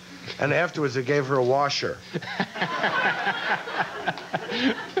 children. And afterwards, they gave her a washer.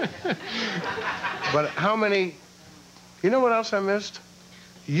 But how many... You know what else I missed?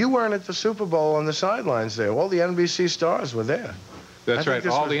 You weren't at the Super Bowl on the sidelines there. All the NBC stars were there. That's right.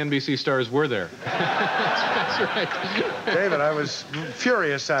 All the NBC stars were there. That's right. David, I was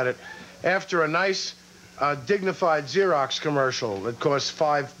furious at it. After a nice, dignified Xerox commercial that cost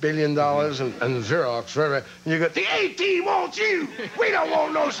 $5 billion and Xerox, and you got, the A-Team wants you. We don't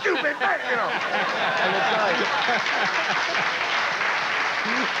want no stupid, you know. And it's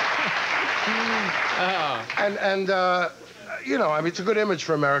like... you know, I mean, it's a good image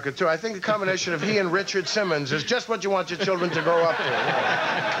for America, too. I think a combination of he and Richard Simmons is just what you want your children to grow up to. You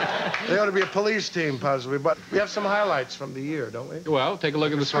know? They ought to be a police team, possibly. But we have some highlights from the year, don't we? Well, take a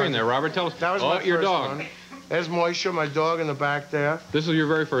look at the screen there, Robert. Tell us. That was my your first dog. one. There's Moisha, my dog, in the back there. This is your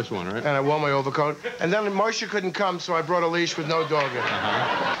very first one, right? And I wore my overcoat. And then Moisha couldn't come, so I brought a leash with no dog in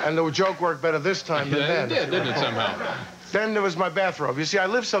it. And the joke worked better this time than then. It did, didn't it, somehow? Then there was my bathrobe. You see, I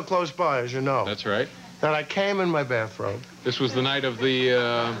live so close by, as you know. That's right. That I came in my bathrobe. This was the night of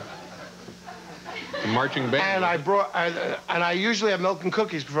the marching band. And I usually have milk and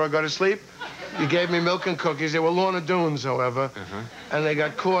cookies before I go to sleep. You gave me milk and cookies. They were Lorna Doones, however. And they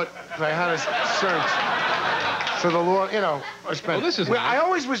got caught. I had a search. So the Lord, you know, I spent... Well, this is I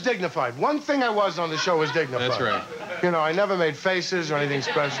always was dignified. One thing I was on the show was dignified. That's right. You know, I never made faces or anything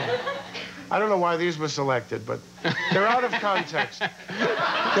special. I don't know why these were selected, but they're out of context.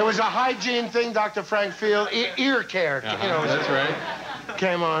 There was a hygiene thing, Dr. Frank Field, ear care. You know, that's right.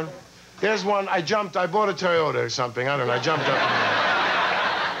 Came on. There's one, I bought a Toyota or something. I don't know, I jumped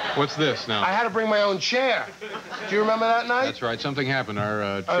up. What's this now? I had to bring my own chair. Do you remember that night? That's right, something happened.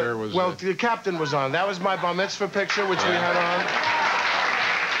 Our chair was... Well, the captain was on. That was my bar mitzvah picture, which we had on.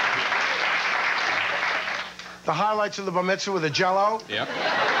 The highlights of the bar mitzvah were the Jell-O. Yep.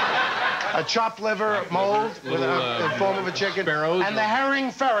 A chopped liver mold with the form of a chicken. Sparrows. And the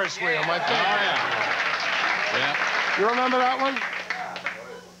herring Ferris wheel, my favorite. Oh, yeah. You remember that one?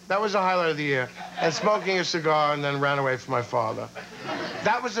 That was the highlight of the year. And smoking a cigar and then ran away from my father.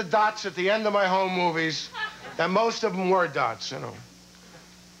 That was the dots at the end of my home movies. And most of them were dots, you know.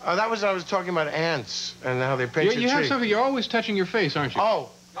 That was when I was talking about ants and how they paint your cheek. You have something. You're always touching your face, aren't you? Oh,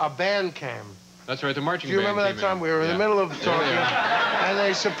 a band came. That's right, the marching band. Do you band remember that time? We were in the middle of talking. And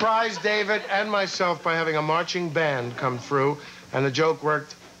they surprised David and myself by having a marching band come through. And the joke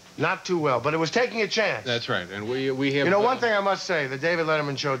worked not too well, but it was taking a chance. That's right, and we have... You know, one thing I must say, the David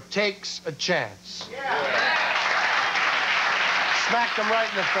Letterman show takes a chance. Yeah. Smacked him right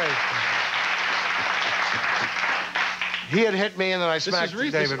in the face. He had hit me, and then I smacked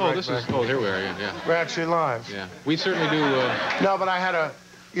David right back. Oh, here we are, yeah. We're actually live. Yeah, we certainly do... No, but I had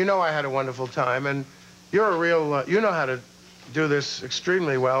a wonderful time, and you're a real... you know how to do this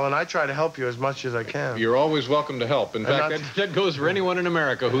extremely well, and I try to help you as much as I can. You're always welcome to help. In fact, that goes for anyone in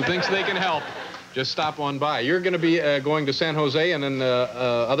America who thinks they can help. Just stop on by. You're going to be going to San Jose and then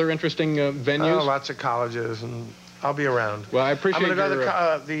other interesting venues? Oh, lots of colleges, and I'll be around. Well, I appreciate I'm going to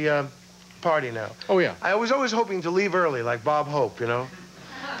go to the party now. Oh, yeah. I was always hoping to leave early, like Bob Hope, you know?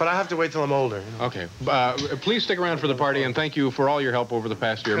 But I have to wait till I'm older. You know? Okay. Please stick around for the party, and thank you for all your help over the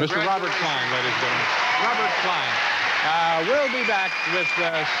past year. Mr. Robert Klein, ladies and gentlemen. Robert Klein. We'll be back with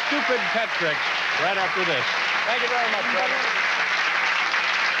Stupid Pet Tricks right after this. Thank you very much, Robert.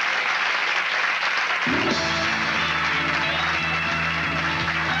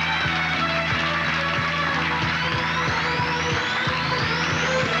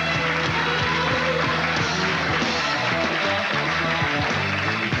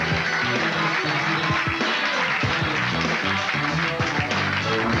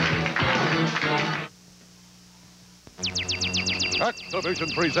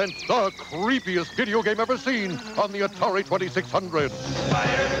 Activision presents the creepiest video game ever seen on the Atari 2600.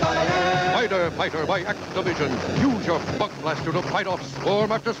 Spider Fighter by Activision. Use your bug blaster to fight off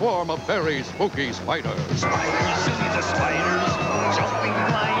swarm after swarm of very spooky spiders. Spiders, silly the spiders, jumping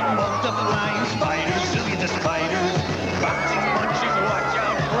blind, multiplying spiders, silly the spiders, bouncing, punching, watch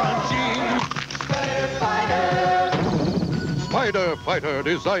out, crunching. Spider Fighter. Spider Fighter,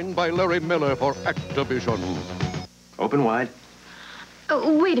 designed by Larry Miller for Activision. Open wide.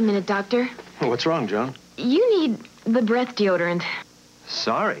 Oh, wait a minute, Doctor. What's wrong, Joan? You need the breath deodorant.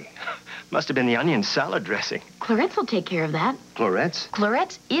 Sorry. Must have been the onion salad dressing. Clorette's will take care of that. Clorette's?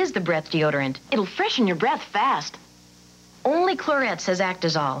 Clorette's is the breath deodorant. It'll freshen your breath fast. Only Clorette's has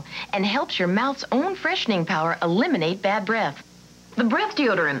Actazol and helps your mouth's own freshening power eliminate bad breath. The breath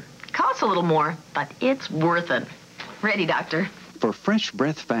deodorant costs a little more, but it's worth it. Ready, Doctor? For fresh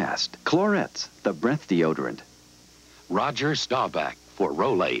breath fast, Clorette's, the breath deodorant. Roger Staubach for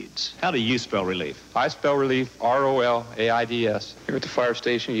Rolaids. How do you spell relief? I spell relief R-O-L-A-I-D-S. Here at the fire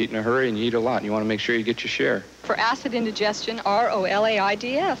station, you eat in a hurry and you eat a lot, and you want to make sure you get your share. For acid indigestion,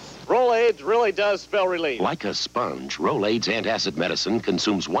 R-O-L-A-I-D-S. Rolaids really does spell relief. Like a sponge, Rolaids antacid medicine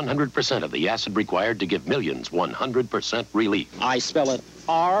consumes 100% of the acid required to give millions 100% relief. I spell it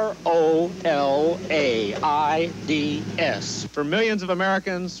R-O-L-A-I-D-S. For millions of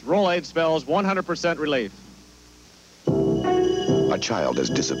Americans, Rolaids spells 100% relief. A child has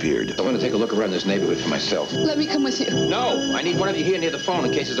disappeared. I want to take a look around this neighborhood for myself. Let me come with you. No, I need one of you here near the phone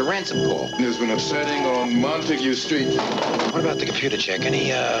in case there's a ransom call. There's been a sighting on Montague Street. What about the computer check?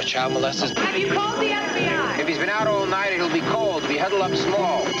 Any child molesters? Have you called the FBI? If he's been out all night, he'll be cold. He'll be huddled up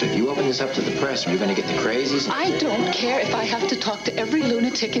small. If you open this up to the press, you're going to get the crazies. I don't care if I have to talk to every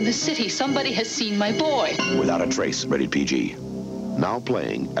lunatic in the city. Somebody has seen my boy. Without a Trace, rated PG. Now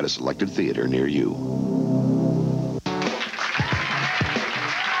playing at a selected theater near you.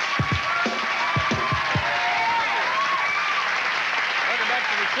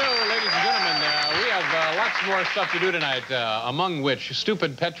 More stuff to do tonight, among which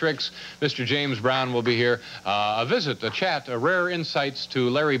Stupid Pet Tricks, Mr. James Brown will be here. A visit, a chat, rare insights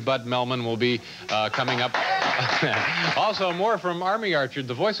to Larry Bud Melman will be coming up. Also, more from Army Archer,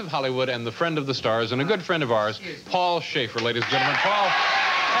 the voice of Hollywood and the friend of the stars, and a good friend of ours, Paul Schaefer, ladies and gentlemen. Paul,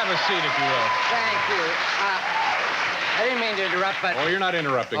 have a seat if you will. Thank you. I didn't mean to interrupt, but... Oh, you're not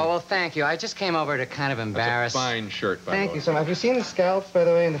interrupting. Oh, well, thank you. I just came over to kind of embarrass... That's a fine shirt, by the way. Thank you so much. Have you seen the scallops, by the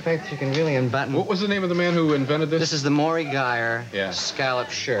way, and the fact that you can really unbutton... What was the name of the man who invented this? This is the Maury Geyer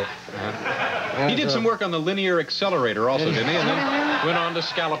scallop shirt. He did some work on the linear accelerator also, didn't he? And then went on to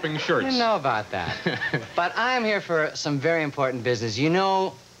scalloping shirts. I didn't know about that. But I'm here for some very important business. You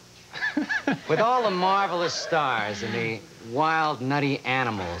know, with all the marvelous stars and the wild, nutty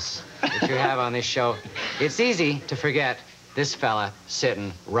animals that you have on this show, it's easy to forget this fella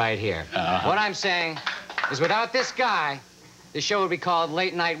sitting right here. What I'm saying is without this guy, the show would be called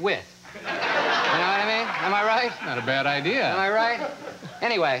Late Night With. You know what I mean? Am I right? Not a bad idea. Am I right?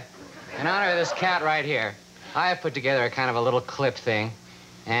 Anyway, in honor of this cat right here, I have put together a kind of a little clip thing.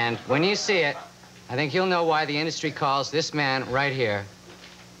 And when you see it, I think you'll know why the industry calls this man right here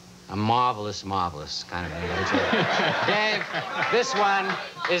a marvelous, marvelous kind of individual. Dave, this one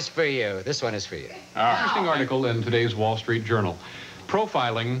is for you. This one is for you. Interesting article in today's Wall Street Journal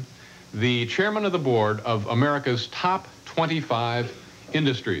profiling the chairman of the board of America's top 25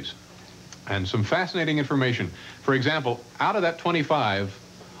 industries. And some fascinating information. For example, out of that 25,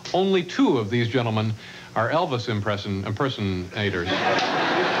 only 2 of these gentlemen are Elvis impersonators.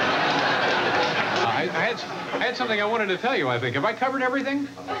 I had something I wanted to tell you, I think. Have I covered everything?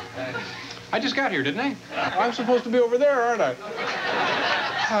 I just got here, didn't I? I'm supposed to be over there, aren't I?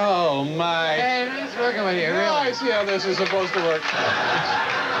 Oh, my. Hey, it's working with you, really. Oh, I see how this is supposed to work. What's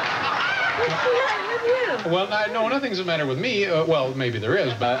the matter with you? Well, no, nothing's the matter with me. Well, maybe there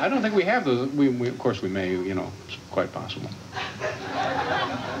is, but I don't think we have those. Of course, we may, you know, it's quite possible.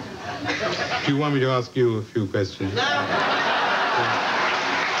 Do you want me to ask you a few questions?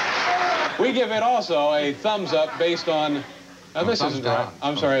 We give it also a thumbs up based on... Now, this isn't right.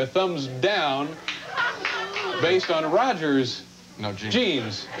 I'm sorry, a thumbs down based on Roger's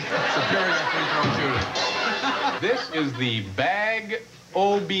genes. Superior free throw shooting. This is the Bag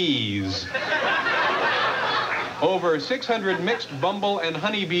O-Bees. Over 600 mixed bumble and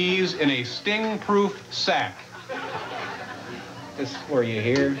honeybees in a sting-proof sack. This for you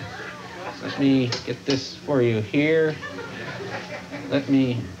here. Let me get this for you here. Let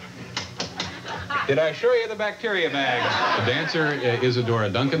me... Did I show you the bacteria bags? The dancer, Isadora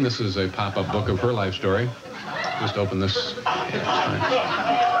Duncan. This is a pop-up book of her life story. Just open this. You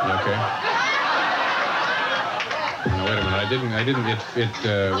okay? wait a minute. I didn't,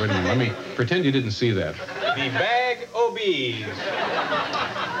 wait a minute, let me pretend you didn't see that. The bag o' bees.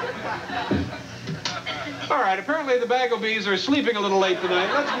 All right, apparently the bag o' bees are sleeping a little late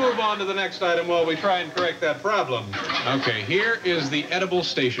tonight. Let's move on to the next item while we try and correct that problem. Okay, here is the edible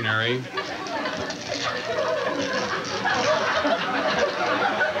stationery.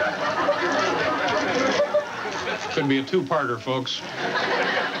 Could be a two-parter, folks.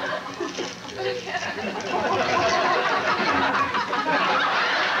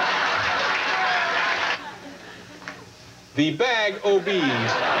 The bag o' bees.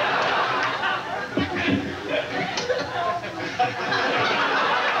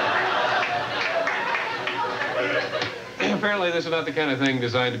 Apparently, this is not the kind of thing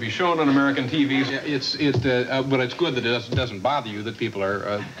designed to be shown on American TVs. But it's good that it doesn't bother you that people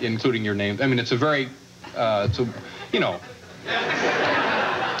are including your names. I mean, it's a very, you know.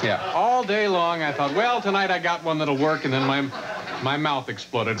 Yeah, all day long I thought, well, tonight I got one that'll work, and then my mouth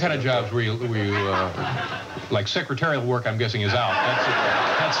exploded. What kind of jobs were you like secretarial work, I'm guessing, is out.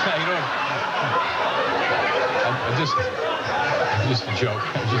 That's you know, just a joke.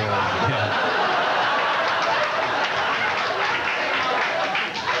 Yeah.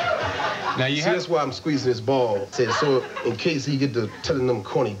 Now you that's why I'm squeezing his ball. So in case he get to telling them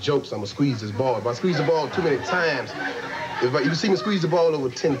corny jokes, I'm gonna squeeze his ball. If I squeeze the ball too many times, if you see me squeeze the ball over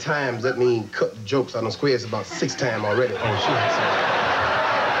 10 times, that means cut the jokes. I done squeezed about 6 times already. Oh, shit.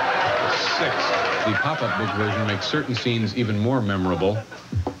 6. The pop-up book version makes certain scenes even more memorable.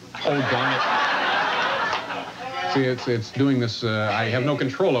 Oh, darn it. See, it's doing this, I have no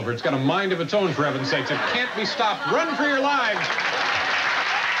control over it. It's got a mind of its own, for heaven's sakes. It can't be stopped. Run for your lives.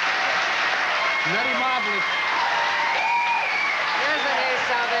 Nutty Marvelous. Isn't he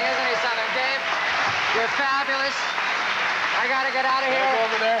something, Dave? You're fabulous. I gotta get out of here.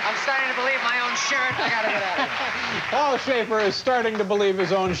 Over there. I'm starting to believe my own shirt. I gotta get out of here. Paul Schaefer is starting to believe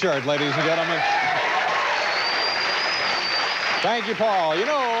his own shirt, ladies and gentlemen. Thank you, Paul. You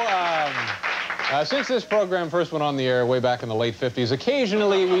know, since this program first went on the air way back in the late 50s,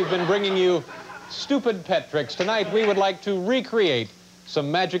 occasionally we've been bringing you stupid pet tricks. Tonight, we would like to recreate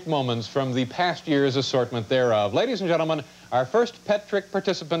some magic moments from the past year's assortment thereof. Ladies and gentlemen, our first pet trick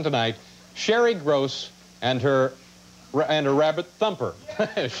participant tonight, Sherry Gross and her rabbit Thumper.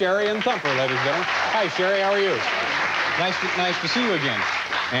 Sherry and Thumper, ladies and gentlemen. Hi, Sherry, how are you? Nice to see you again.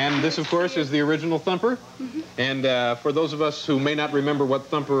 And this, of course, is the original Thumper. Mm-hmm. And for those of us who may not remember what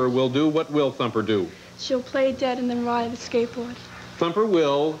Thumper will do, what will Thumper do? She'll play dead and then ride a skateboard. Thumper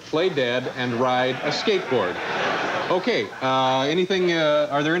will play dead and ride a skateboard. Okay, anything,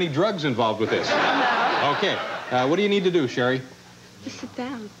 are there any drugs involved with this? No. Okay, what do you need to do, Sherry? Just sit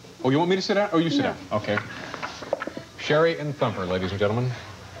down. Oh, you want me to sit down? Oh, you sit No. down. Okay. Sherry and Thumper, ladies and gentlemen.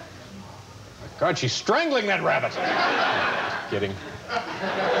 God, she's strangling that rabbit. Kidding.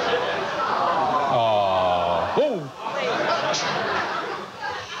 Oh. Whoa.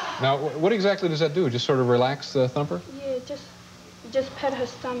 Now, what exactly does that do? Just sort of relax the Thumper? Yeah, just pet her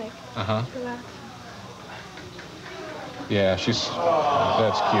stomach. Uh-huh. Relax. Yeah, that's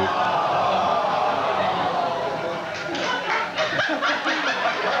cute.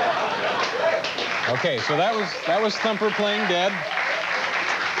 Okay, so that was Thumper playing dead.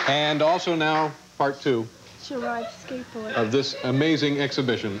 And also now, part 2. She'll ride a skateboard. Of this amazing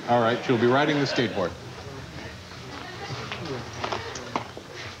exhibition. All right, she'll be riding the skateboard.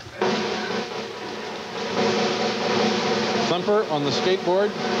 Thumper on the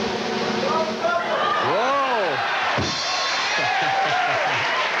skateboard. Whoa!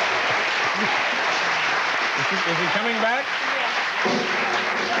 Is he coming back?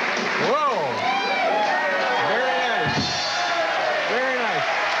 Whoa! Very nice. Very nice.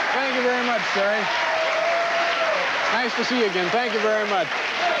 Thank you very much, Sherry. Nice to see you again. Thank you very much.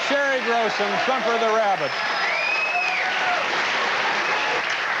 Sherry Gross and Thumper the Rabbit.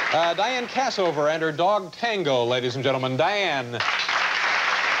 Diane Cassover and her dog Tango, ladies and gentlemen. Diane.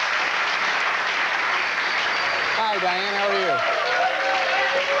 Hi, Diane. How are you?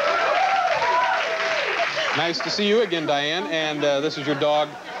 Nice to see you again, Diane. And this is your dog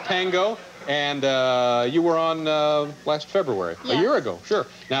Tango. And you were on last February, Yes. a year ago. Sure.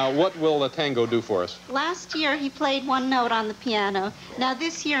 Now, what will Tango do for us? Last year, he played 1 note on the piano. Now,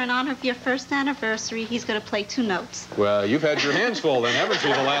 this year, in honor of your first anniversary, he's going to play 2 notes. Well, you've had your hands full then, haven't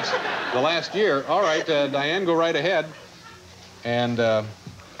you, the last year? All right, Diane, go right ahead. And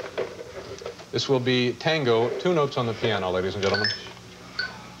this will be Tango, 2 notes on the piano, ladies and gentlemen.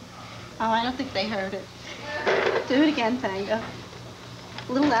 Oh, I don't think they heard it. Do it again, Tango.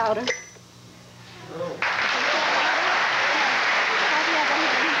 A little louder.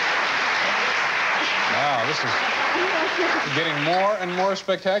 Wow, this is getting more and more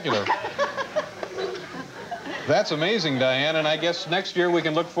spectacular. That's amazing, Diane, and I guess next year we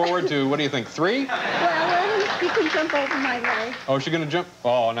can look forward to, what do you think, 3? Well, you can jump over my leg. Oh, she's going to jump?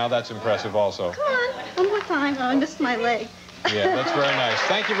 Oh, now that's impressive also. Come on, one more time. Oh, I missed my leg. Yeah, that's very nice.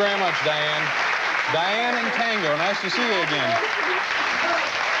 Thank you very much, Diane. Diane and Tango, nice to see you again.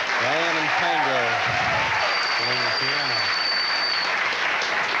 Diane and Tango playing the piano.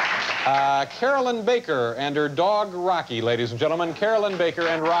 Carolyn Baker and her dog, Rocky, ladies and gentlemen. Carolyn Baker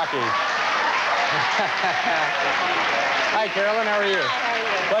and Rocky. Hi, Carolyn, how are you? How are you?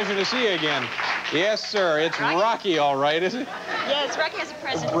 Pleasure to see you again. Yes, sir, it's Rocky, all right, is it? Yes, Rocky has a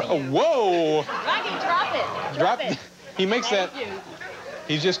present for you. Whoa! Rocky, drop it. Drop it. He makes Thank that... you.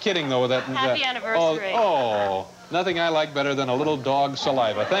 He's just kidding, though, with that... Happy anniversary. Oh, nothing I like better than a little dog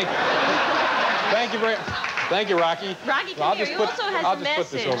saliva. Thank you. Thank you, Rocky. Rocky, come here. He also has I'll a just put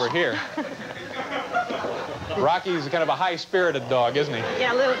this message. over here. Rocky's kind of a high-spirited dog, isn't he?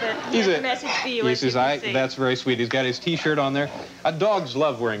 Yeah, a little bit. He has a message for you. He as you says, can see. that's very sweet. He's got his T-shirt on there. Dogs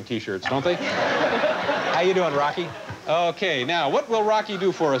love wearing T-shirts, don't they? How you doing, Rocky? Okay, now, what will Rocky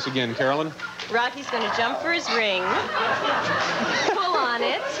do for us again, Carolyn? Rocky's going to jump for his ring, pull on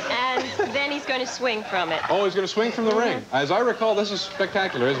it, and then he's going to swing from it. Oh, he's going to swing from the ring. As I recall, this is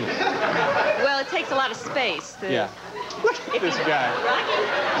spectacular, isn't it? Well, it takes a lot of space. Yeah. Look at this guy. Rocky?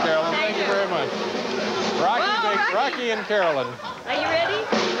 Carolyn, thank you very much. Rocky and Carolyn. Are you ready?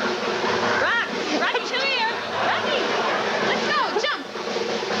 Rocky, chill here. Rocky, let's go, jump.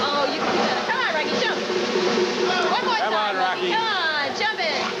 Oh, you can do that. Come on, Rocky, jump. One more time. Come on, Rocky. Come on, jump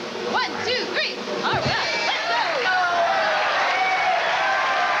it. 1, 2, 3. All right, let's go.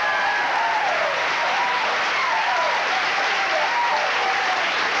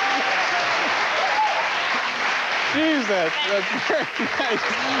 Jeez, that's very nice.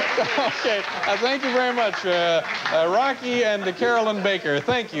 Okay, thank you very much, Rocky and Carolyn Baker.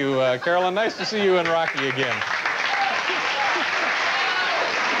 Thank you, Carolyn. Nice to see you and Rocky again.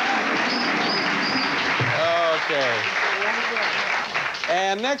 Okay.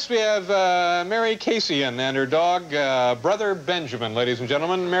 And next we have Mary Casian and her dog, Brother Benjamin, ladies and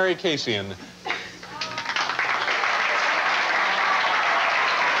gentlemen. Mary Casian.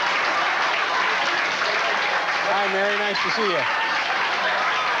 Hi, Mary. Nice to see you.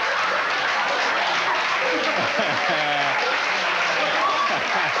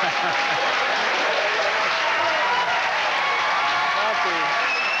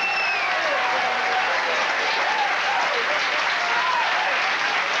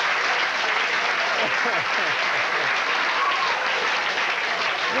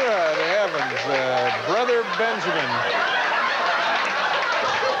 Good heavens, Brother Benjamin.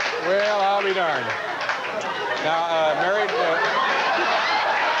 Well, I'll be darned. Now, married...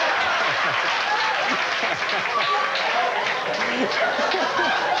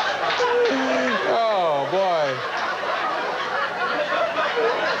 Oh, boy.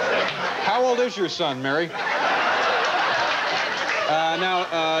 How old is your son, Mary?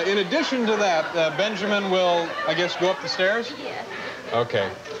 Now, in addition to that, Benjamin will, I guess, go up the stairs? Yes. Okay.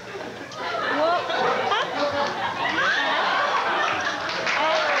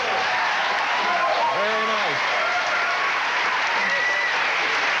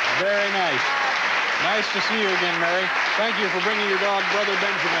 Very nice. Nice to see you again, Mary. Thank you for bringing your dog, Brother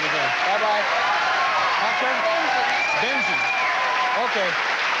Benjamin, again. Bye-bye. Benji. Okay.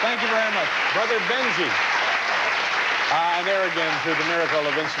 Thank you very much. Brother Benji. And there again, through the miracle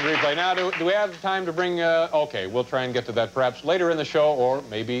of instant replay. Now, do we have time to bring... okay, we'll try and get to that perhaps later in the show or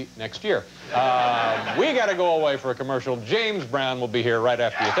maybe next year. We got to go away for a commercial. James Brown will be here right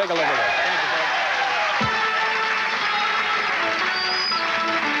after you. Take a look at that. Thank you.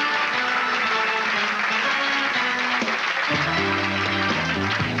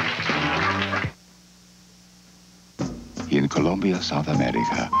 In Colombia, South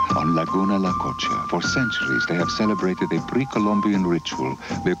America, on Laguna La Cocha, for centuries they have celebrated a pre-Columbian ritual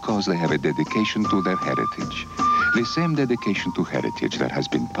because they have a dedication to their heritage. The same dedication to heritage that has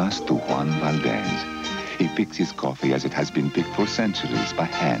been passed to Juan Valdez. He picks his coffee as it has been picked for centuries, by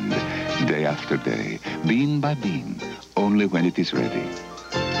hand, day after day, bean by bean, only when it is ready.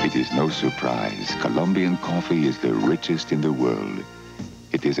 It is no surprise, Colombian coffee is the richest in the world.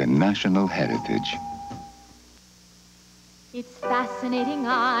 It is a national heritage. It's fascinating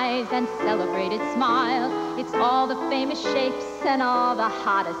eyes and celebrated smiles. It's all the famous shapes and all the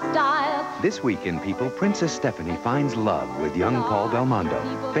hottest styles. This weekend, people, Princess Stephanie finds love with young Paul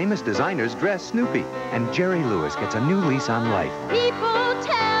Belmondo. Famous designers dress Snoopy, and Jerry Lewis gets a new lease on life. People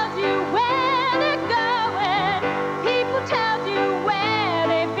tell you where they're going. People tell you where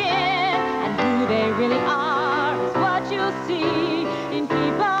they've been and who they really are.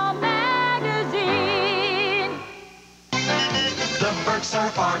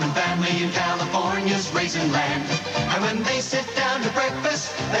 family in California's Raisin Land. And when they sit down to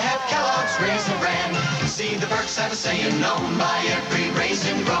breakfast, they have Kellogg's Raisin Bran. See, the Burks have a saying known by every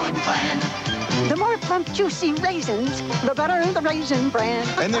raisin-growing clan. The more plump, juicy raisins, the better the Raisin Bran.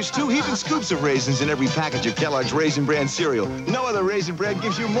 And there's 2 heaping scoops of raisins in every package of Kellogg's Raisin Bran cereal. No other Raisin Bran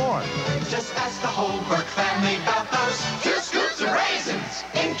gives you more. Just ask the whole Burke family about those 2 scoops of raisins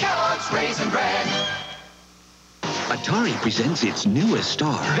in Kellogg's Raisin Bran. Atari presents its newest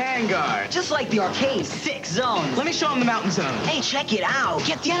star. Vanguard. Just like the arcade, 6 zones. Let me show them the mountain zone. Hey, check it out.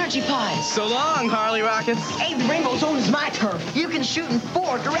 Get the energy pods. So long, Harley Rockets. Hey, the rainbow zone is my turf. You can shoot in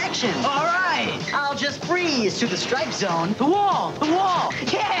 4 directions. All right. I'll just freeze to the stripe zone. The wall. The wall.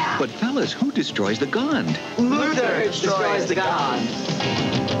 Yeah. But fellas, who destroys the Gond? Luther destroys the Gond.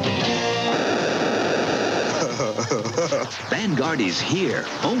 Vanguard is here,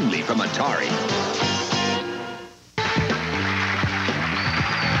 only from Atari.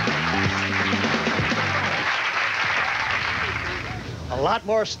 A lot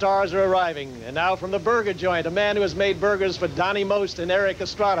more stars are arriving. And now from the burger joint, a man who has made burgers for Donnie Most and Eric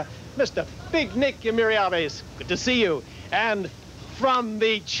Estrada, Mr. Big Nick Yamiriaves. Good to see you. And from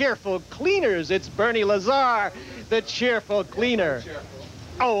the Cheerful Cleaners, it's Bernie Lazar, the Cheerful Cleaner.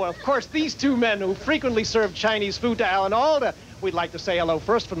 Oh, of course, these 2 men who frequently serve Chinese food to Alan Alda. We'd like to say hello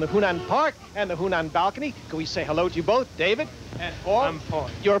first from the Hunan Park and the Hunan Balcony. Can we say hello to you both, David and Paul? I'm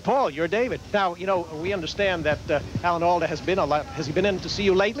Paul. You're Paul. You're David. Now, you know, we understand that Alan Alda has been a lot. Has he been in to see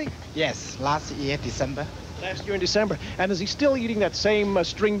you lately? Yes, last year, December. Last year in December. And is he still eating that same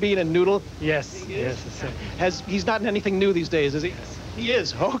string bean and noodle? Yes, yes. He's not in anything new these days, is he? Yes. He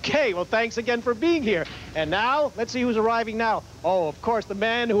is. Okay, well, thanks again for being here. And now, let's see who's arriving now. Oh, of course, the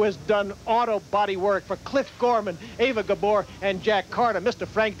man who has done auto body work for Cliff Gorman, Ava Gabor, and Jack Carter, Mr.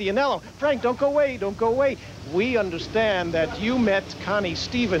 Frank D'Anello. Frank, don't go away, don't go away. We understand that you met Connie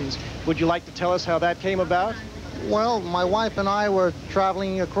Stevens. Would you like to tell us how that came about? Well, my wife and I were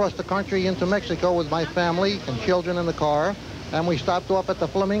traveling across the country into Mexico with my family and children in the car, and we stopped off at the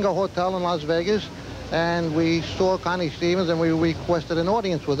Flamingo Hotel in Las Vegas, and we saw Connie Stevens, and we requested an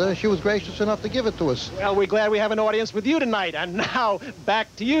audience with her. She was gracious enough to give it to us. Well, we're glad we have an audience with you tonight. And now,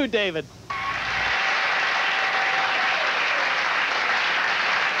 back to you, David.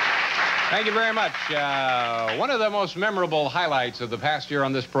 Thank you very much. One of the most memorable highlights of the past year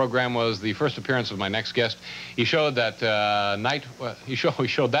on this program was the first appearance of my next guest. He showed that night. He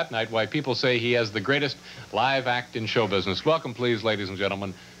showed that night why people say he has the greatest live act in show business. Welcome, please, ladies and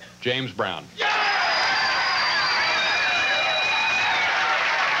gentlemen, James Brown. Yeah!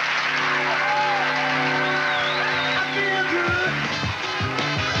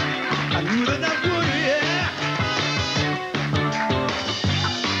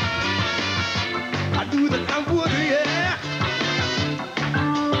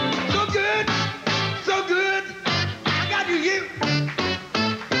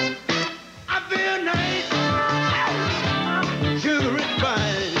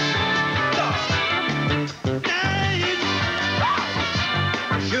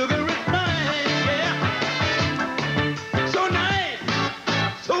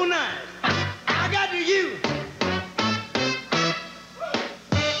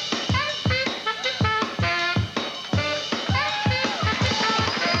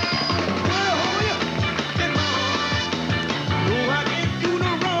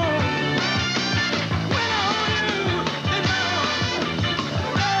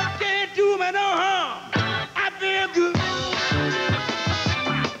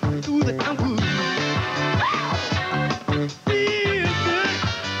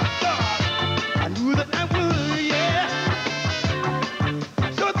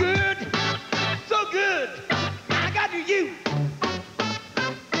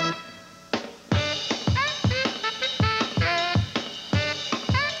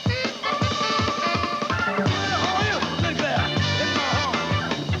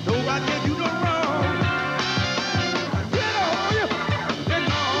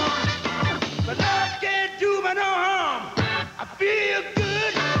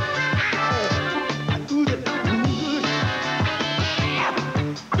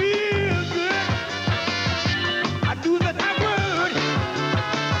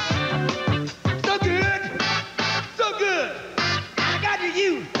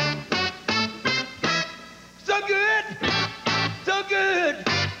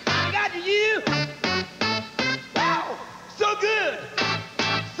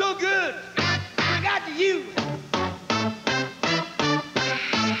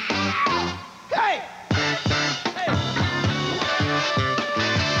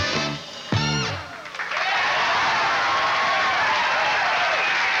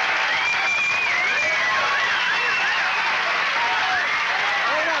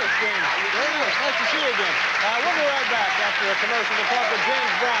 James. Very nice. Nice to see you again. We'll be right back after a commercial to talk with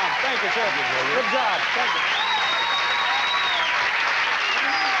James Brown. Thank you, sir. Good job. Thank you.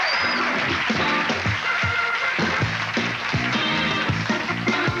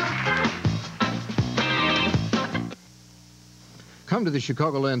 Come to the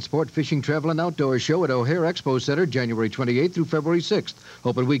Chicagoland Sport Fishing Travel and Outdoor Show at O'Hare Expo Center, January 28th through February 6th.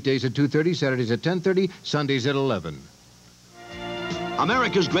 Open weekdays at 2:30, Saturdays at 10:30, Sundays at 11.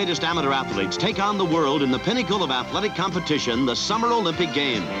 America's greatest amateur athletes take on the world in the pinnacle of athletic competition, the Summer Olympic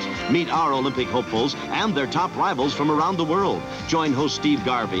Games. Meet our Olympic hopefuls and their top rivals from around the world. Join host Steve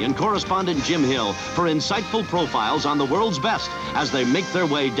Garvey and correspondent Jim Hill for insightful profiles on the world's best as they make their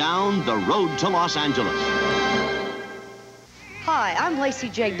way down the road to Los Angeles. Hi, I'm Lacey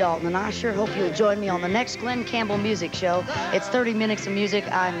J. Dalton, and I sure hope you'll join me on the next Glenn Campbell Music Show. It's 30 minutes of music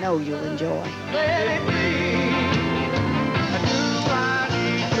I know you'll enjoy.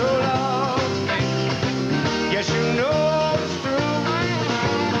 Yes, you know it's true.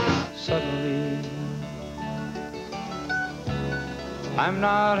 Suddenly, I'm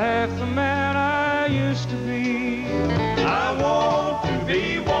not half the man I used to be. I want to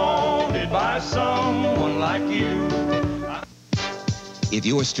be wanted by someone like you. If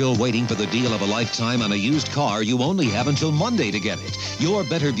you're still waiting for the deal of a lifetime on a used car, you only have until Monday to get it. Your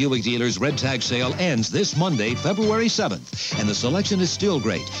Better Buick dealer's red tag sale ends this Monday, February 7th, and the selection is still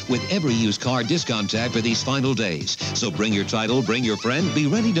great with every used car discount tag for these final days. So bring your title, bring your friend, be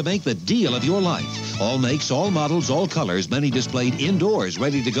ready to make the deal of your life. All makes, all models, all colors, many displayed indoors,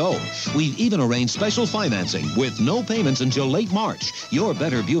 ready to go. We've even arranged special financing with no payments until late March. Your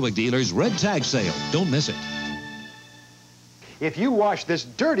Better Buick dealer's red tag sale. Don't miss it. If you wash this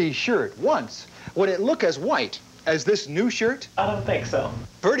dirty shirt once, would it look as white as this new shirt? I don't think so.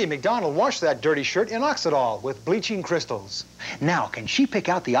 Bertie McDonald washed that dirty shirt in Oxidol with bleaching crystals. Now, can she pick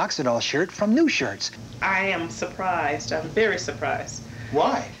out the Oxidol shirt from new shirts? I am surprised. I'm very surprised.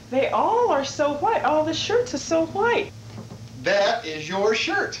 Why? They all are so white. All the shirts are so white. That is your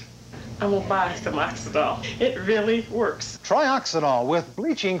shirt. I'm gonna buy some Oxidol. It really works. Try Oxidol with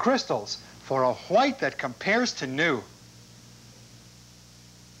bleaching crystals for a white that compares to new.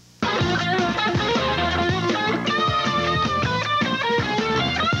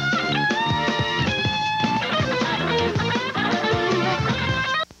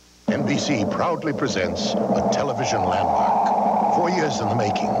 NBC proudly presents a television landmark. 4 years in the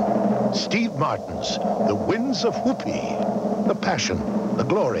making. Steve Martin's The Winds of Whoopee. The passion, the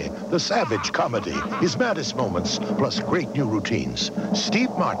glory, the savage comedy, his maddest moments, plus great new routines.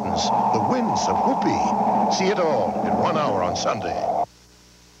 Steve Martin's The Winds of Whoopee. See it all in 1 hour on Sunday.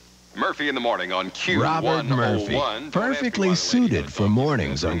 Murphy in the morning on Q101. Robert Murphy, perfectly suited for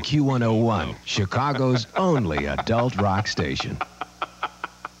mornings on Q101, Chicago's only adult rock station.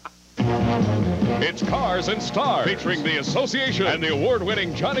 It's Cars and Stars, featuring the Association and the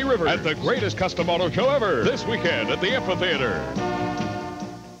award-winning Johnny Rivers at the greatest custom auto show ever this weekend at the Amphitheater.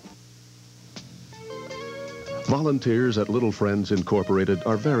 Volunteers at Little Friends Incorporated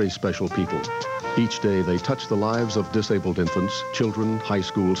are very special people. Each day they touch the lives of disabled infants, children, high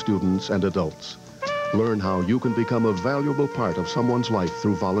school students, and adults. Learn how you can become a valuable part of someone's life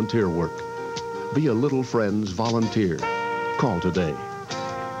through volunteer work. Be a Little Friends volunteer. Call today.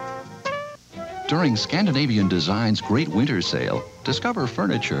 During Scandinavian Design's Great Winter Sale, discover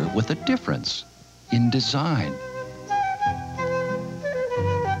furniture with a difference in design,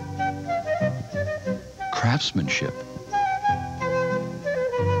 craftsmanship,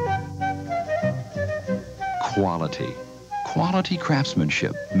 quality. Quality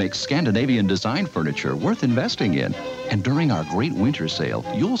craftsmanship makes Scandinavian Design furniture worth investing in. And during our Great Winter Sale,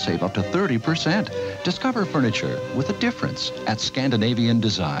 you'll save up to 30%. Discover furniture with a difference at Scandinavian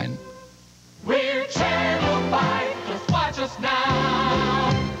Design. We're Channel 5, just watch us now.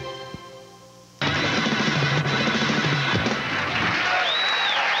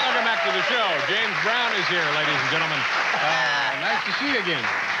 Welcome back to the show. James Brown is here, ladies and gentlemen. Nice to see you again.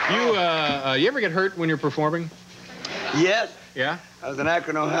 You ever get hurt when you're performing? Yes. Yeah? I was in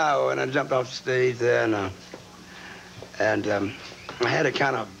Akron, Ohio, and I jumped off the stage there, and I had it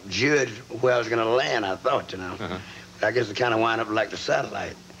kind of judged where I was going to land, I thought, you know. But I guess it kind of wound up like the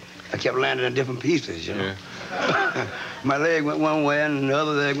satellite. I kept landing in different pieces, you know. Yeah. My leg went one way, and the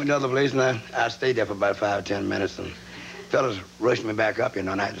other leg went the other place, and I stayed there for about 5 or 10 minutes, and fellas rushed me back up, you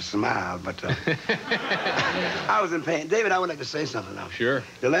know, and I had to smile, but I was in pain. David, I would like to say something now. Sure.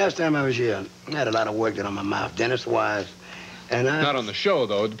 The last time I was here, I had a lot of work done on my mouth, dentist-wise, and Not on the show,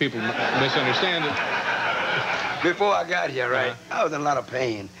 though. People misunderstand it. Before I got here, right, I was in a lot of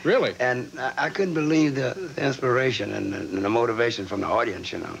pain. Really? And I couldn't believe the inspiration and the motivation from the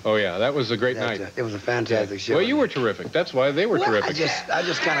audience, you know. Oh, yeah, that was a great night. It was a fantastic show. Well, you were terrific. That's why they were terrific. I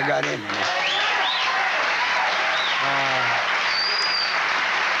just kind of got in, you know.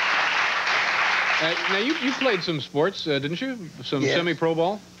 Now, you played some sports, didn't you? Some Yes. semi-pro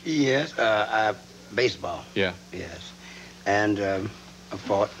ball? Yes, baseball. Yeah. Yes. And I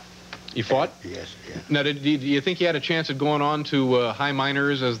fought. You fought? Yes, yeah. Now, do you think you had a chance at going on to high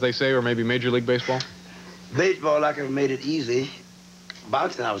minors, as they say, or maybe Major League Baseball? Baseball, I could have made it easy.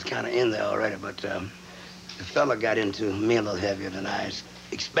 Boxing, I was kind of in there already, but the fella got into me a little heavier than I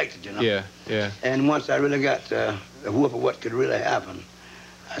expected, you know. Yeah, yeah. And once I really got the whoop of what could really happen,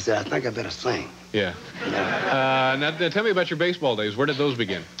 I said, I think I better sing. Yeah. Now, tell me about your baseball days. Where did those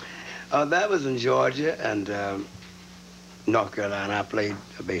begin? That was in Georgia and North Carolina. I played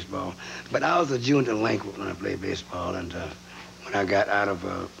baseball. But I was a junior delinquent when I played baseball. And when I got out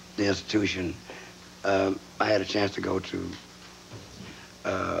of the institution, I had a chance to go to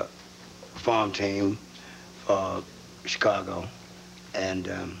farm team for Chicago. And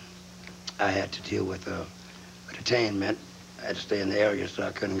I had to deal with detainment. I had to stay in the area, so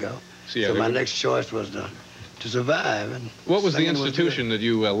I couldn't go. So my next choice was to survive. And what was the institution that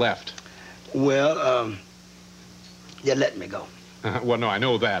you left? Well, they let me go. Well, no, I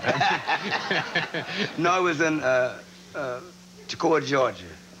know that. No, it was in Toccoa, Georgia.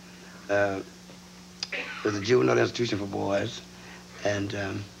 It was a juvenile institution for boys. And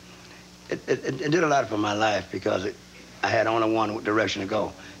it did a lot for my life because I had only one direction to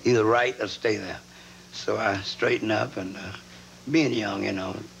go, either right or stay there. So I straightened up and being young, you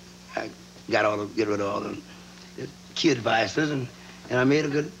know, I get rid of all the kid vices and I made a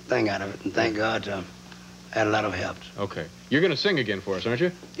good thing out of it. And thank God I had a lot of help. Okay. You're going to sing again for us, aren't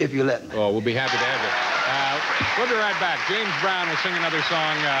you? If you let me. Oh, we'll be happy to have you. We'll be right back. James Brown will sing another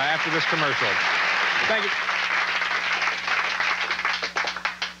song after this commercial. Thank you.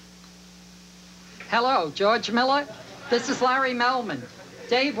 Hello, George Miller. This is Larry Melman.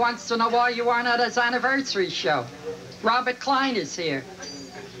 Dave wants to know why you aren't at his anniversary show. Robert Klein is here.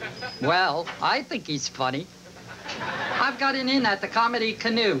 Well, I think he's funny. I've got an in at the Comedy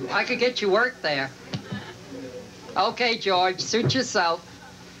Canoe. I could get you work there. Okay, George, suit yourself.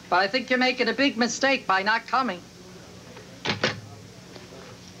 But I think you're making a big mistake by not coming.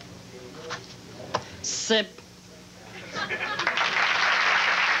 Simp.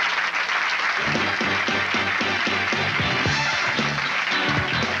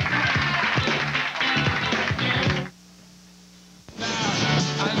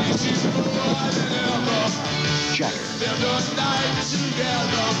 Jagger.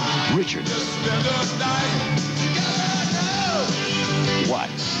 Richard.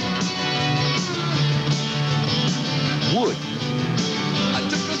 Watts. Wood.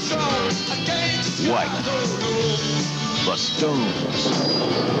 White. The Stones.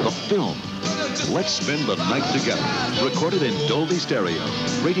 The film. Let's spend the night together. Recorded in Dolby Stereo.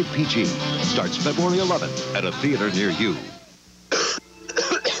 Rated PG. Starts February 11th at a theater near you.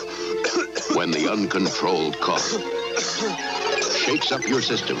 When the uncontrolled cough shakes up your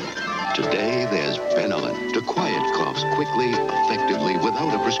system, today there's Benylin to quiet coughs quickly, effectively,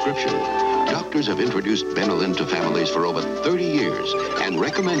 without a prescription. Doctors have introduced Benylin to families for over 30 years and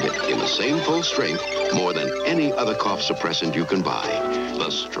recommend it in the same full strength more than any other cough suppressant you can buy.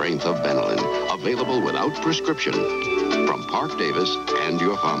 The strength of Benylin, available without prescription from Park Davis and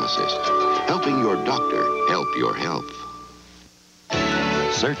your pharmacist, helping your doctor help your health.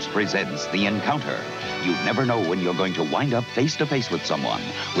 Search presents The Encounter. You never know when you're going to wind up face-to-face with someone.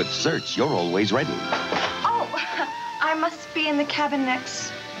 With Search, you're always ready. Oh, I must be in the cabin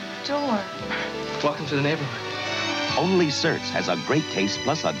next door. Welcome to the neighborhood. Only Search has a great taste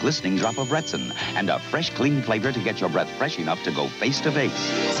plus a glistening drop of Retsin and a fresh, clean flavor to get your breath fresh enough to go face-to-face.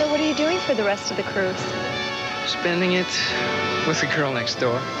 So what are you doing for the rest of the cruise? Spending it with the girl next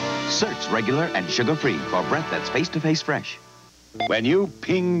door. Search regular and sugar-free for breath that's face-to-face fresh. When you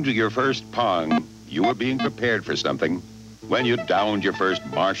pinged your first Pong, you were being prepared for something. When you downed your first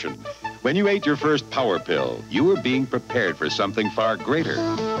Martian, when you ate your first Power Pill, you were being prepared for something far greater.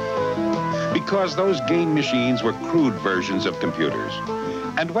 Because those game machines were crude versions of computers.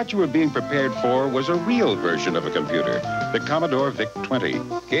 And what you were being prepared for was a real version of a computer, the Commodore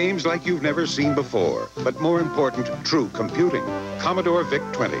VIC-20. Games like you've never seen before, but more important, true computing. Commodore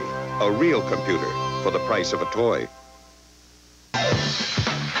VIC-20, a real computer for the price of a toy.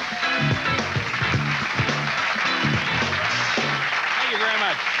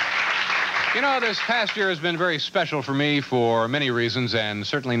 You know, this past year has been very special for me for many reasons, and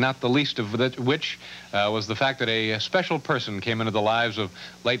certainly not the least of which was the fact that a special person came into the lives of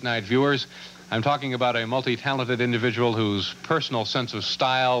late-night viewers. I'm talking about a multi-talented individual whose personal sense of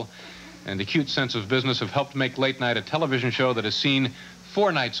style and acute sense of business have helped make Late Night a television show that is seen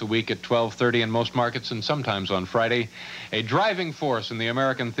 4 nights a week at 12:30 in most markets and sometimes on Friday. A driving force in the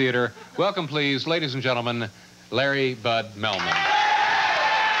American theater. Welcome, please, ladies and gentlemen, Larry Bud Melman.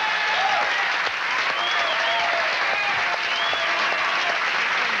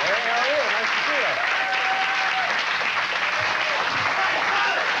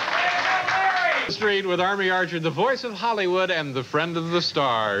 Street with Army Archer, the voice of Hollywood and the friend of the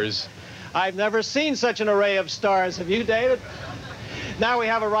stars. I've never seen such an array of stars. Have you, David? Now we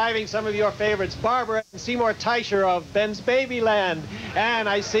have arriving some of your favorites, Barbara and Seymour Teicher of Ben's Babyland. And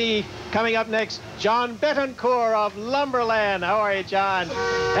I see coming up next, John Betancourt of Lumberland. How are you, John?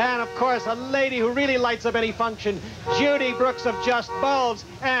 And, of course, a lady who really lights up any function, Judy Brooks of Just Bulbs.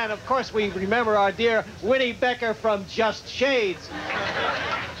 And, of course, we remember our dear Winnie Becker from Just Shades.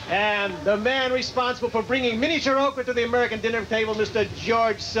 And the man responsible for bringing miniature okra to the American dinner table, Mr.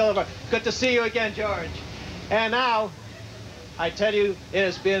 George Silver. Good to see you again, George. And now, I tell you, it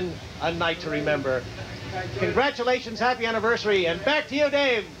has been a night to remember. Congratulations, happy anniversary, and back to you,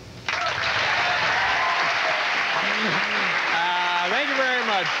 Dave. Thank you very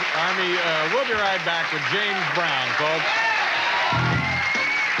much, Army. We'll be right back with James Brown, folks.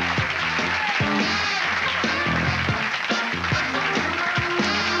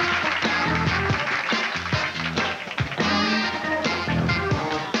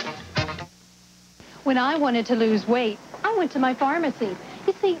 When I wanted to lose weight, I went to my pharmacy.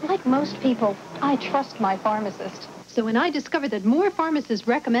 You see, like most people, I trust my pharmacist. So when I discovered that more pharmacists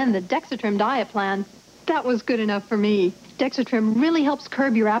recommend the Dexatrim diet plan, that was good enough for me. Dexatrim really helps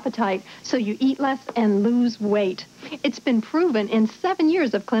curb your appetite so you eat less and lose weight. It's been proven in 7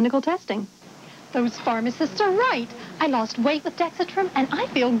 years of clinical testing. Those pharmacists are right. I lost weight with Dexatrim and I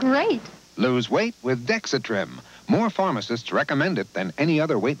feel great. Lose weight with Dexatrim. More pharmacists recommend it than any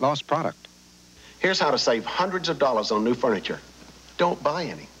other weight loss product. Here's how to save hundreds of dollars on new furniture. Don't buy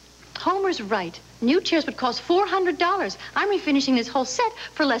any. Homer's right. New chairs would cost $400. I'm refinishing this whole set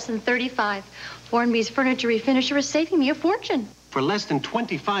for less than $35. Formby's Furniture Refinisher is saving me a fortune. For less than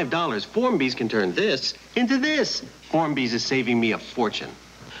 $25, Formby's can turn this into this. Formby's is saving me a fortune.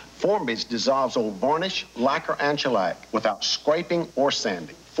 Formby's dissolves old varnish, lacquer, and shellac without scraping or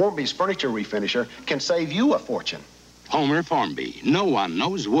sanding. Formby's Furniture Refinisher can save you a fortune. Homer Formby. No one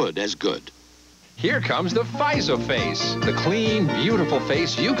knows wood as good. Here comes the Physoface, the clean, beautiful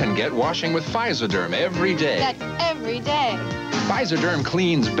face you can get washing with Physoderm every day. That's every day. Physoderm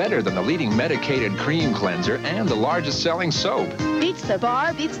cleans better than the leading medicated cream cleanser and the largest selling soap. Beats the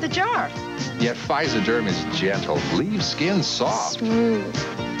bar, beats the jar. Yet Physoderm is gentle, leaves skin soft. Smooth.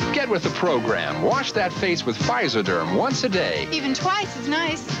 Get with the program. Wash that face with Physoderm once a day. Even twice is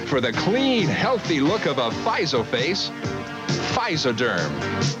nice. For the clean, healthy look of a Physoface, Physoderm.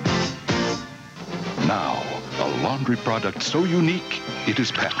 Now, a laundry product so unique, it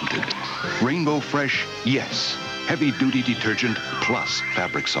is patented. Rainbow Fresh, yes. Heavy-duty detergent plus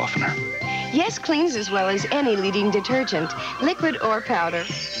fabric softener. Yes cleans as well as any leading detergent, liquid or powder.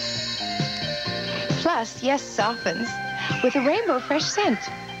 Plus, Yes softens with a Rainbow Fresh scent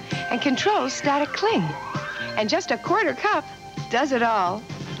and controls static cling. And just a quarter cup does it all.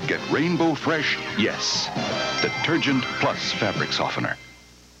 Get Rainbow Fresh, yes. Detergent plus fabric softener.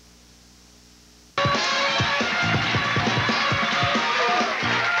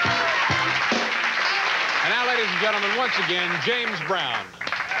 Gentlemen, once again, James Brown.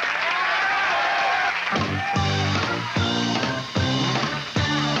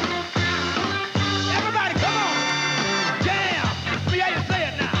 Everybody, come on! Jam! Let me hear you say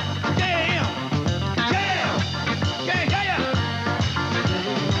it now. Jam! Jam! Jam! Jam!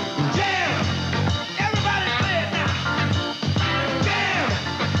 Jam! Everybody say it now. Jam!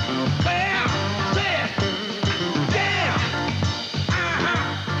 Bam! Say it. Jam!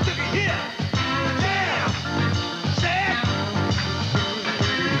 Look at here. Jam!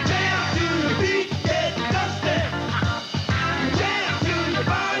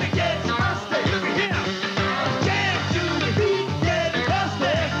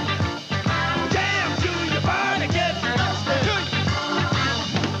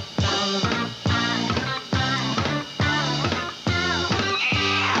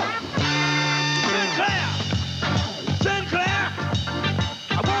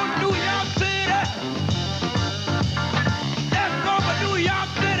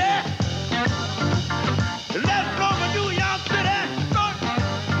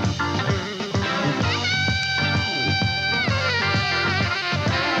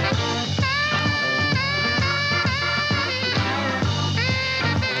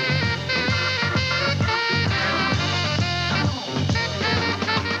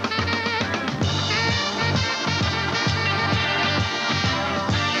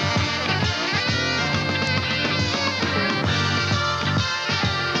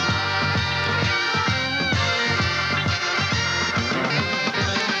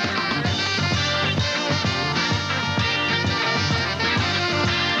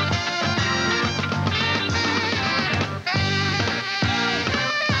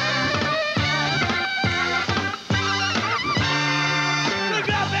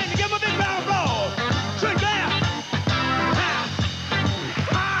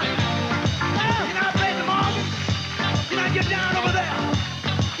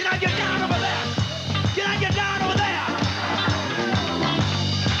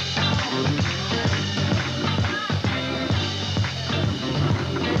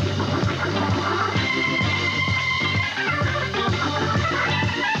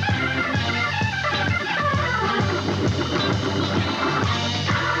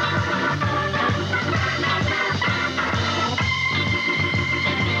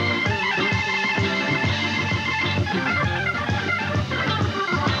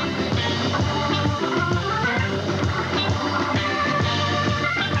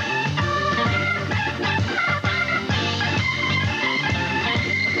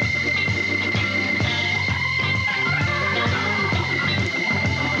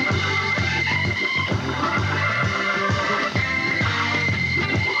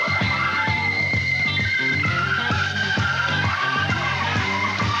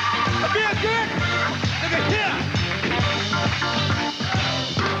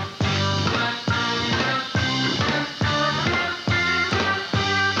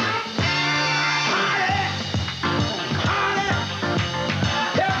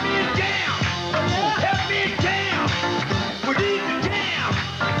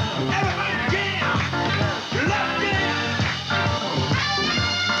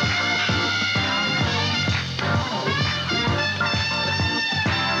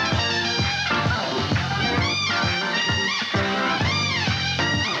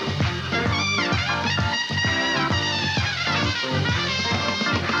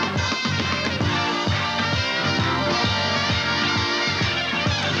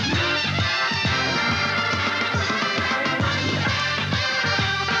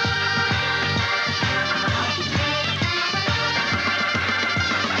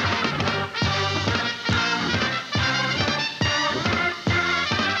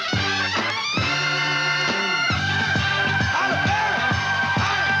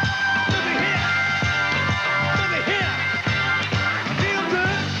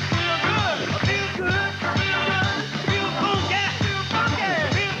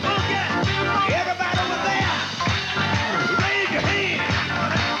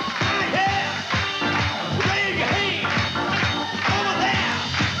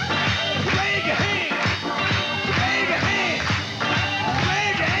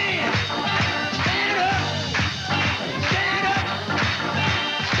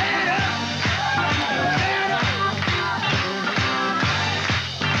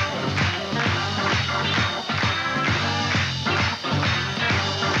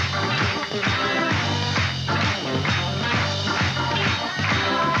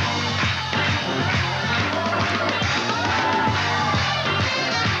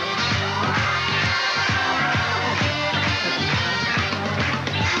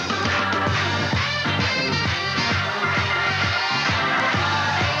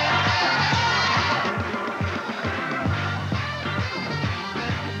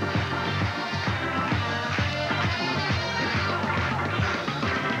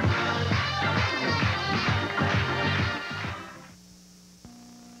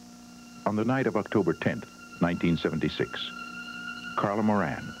 the night of October 10th, 1976, Carla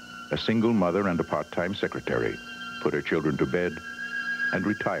Moran, a single mother and a part-time secretary, put her children to bed and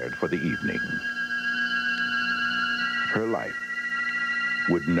retired for the evening. Her life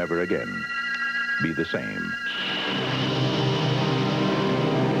would never again be the same.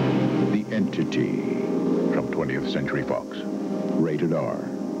 The Entity from 20th Century Fox. Rated R.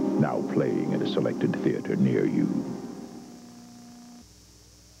 Now playing at a selected theater near you.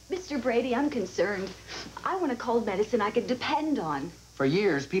 Mr. Brady, I'm concerned. I want a cold medicine I could depend on. For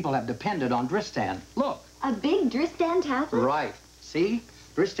years, people have depended on Dristan. Look. A big Dristan tablet? Right. See?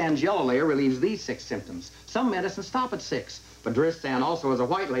 Dristan's yellow layer relieves these 6 symptoms. Some medicines stop at 6, but Dristan also has a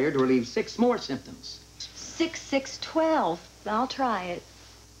white layer to relieve 6 more symptoms. 6, 6, 12. I'll try it.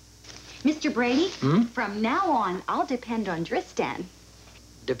 Mr. Brady, from now on, I'll depend on Dristan.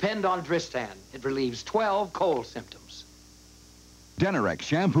 Depend on Dristan. It relieves 12 cold symptoms. Denerex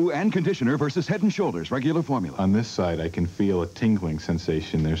shampoo and conditioner versus Head & Shoulders regular formula. On this side, I can feel a tingling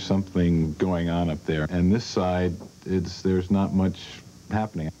sensation. There's something going on up there. And this side, there's not much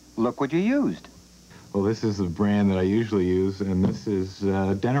happening. Look what you used. Well, this is the brand that I usually use, and this is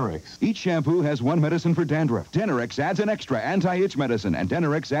Denerex. Each shampoo has 1 medicine for dandruff. Denerex adds an extra anti-itch medicine, and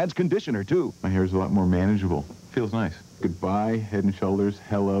Denerex adds conditioner, too. My hair's a lot more manageable. Feels nice. Goodbye, Head & Shoulders.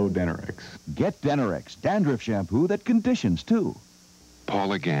 Hello, Denerex. Get Denerex, dandruff shampoo that conditions, too.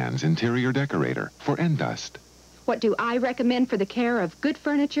 Paula Gans, interior decorator for Endust. What do I recommend for the care of good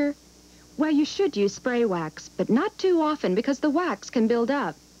furniture? Well, you should use spray wax, but not too often because the wax can build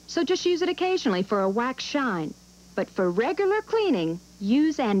up. So just use it occasionally for a wax shine. But for regular cleaning,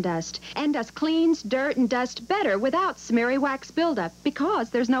 use Endust. Endust cleans dirt and dust better without smeary wax buildup because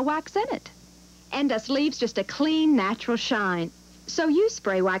there's no wax in it. Endust leaves just a clean, natural shine. So use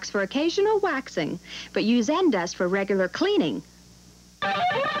spray wax for occasional waxing, but use Endust for regular cleaning.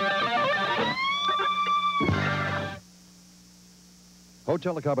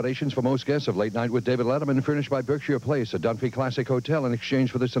 Hotel accommodations for most guests of Late Night with David Letterman furnished by Berkshire Place, a Dunphy Classic Hotel, in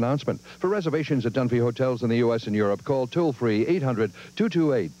exchange for this announcement. For reservations at Dunphy Hotels in the U.S. and Europe, call toll-free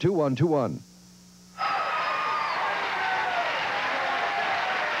 800-228-2121.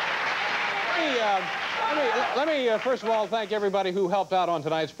 Let me first of all thank everybody who helped out on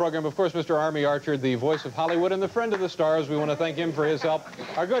tonight's program. Of course, Mr. Army Archer, the voice of Hollywood and the friend of the stars. We want to thank him for his help.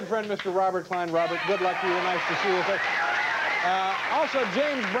 Our good friend, Mr. Robert Klein. Robert, good luck to you. Nice to see you. Also,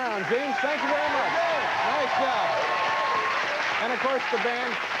 James Brown. James, thank you very much. Nice job. And, of course, the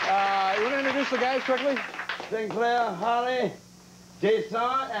band. You want to introduce the guys quickly? Sinclair, Holly, Jason,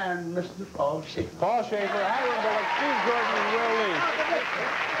 and Mr. Paul Schaefer. Paul Schaefer, Hiram Bullock, Steve Jordan, and Will Lee.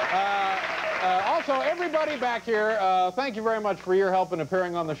 Also, everybody back here, thank you very much for your help in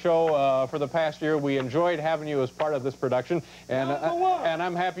appearing on the show for the past year. We enjoyed having you as part of this production, and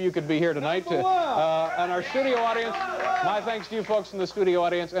I'm happy you could be here tonight. And our studio audience, my thanks to you folks in the studio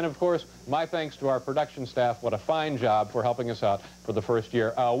audience, and of course, my thanks to our production staff. What a fine job for helping us out for the first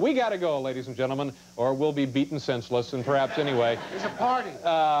year. We got to go, ladies and gentlemen, or we'll be beaten senseless, and perhaps anyway. There's a party.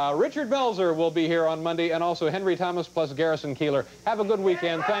 Richard Belzer will be here on Monday, and also Henry Thomas plus Garrison Keeler. Have a good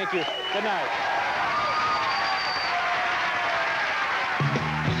weekend. Thank you. Good night.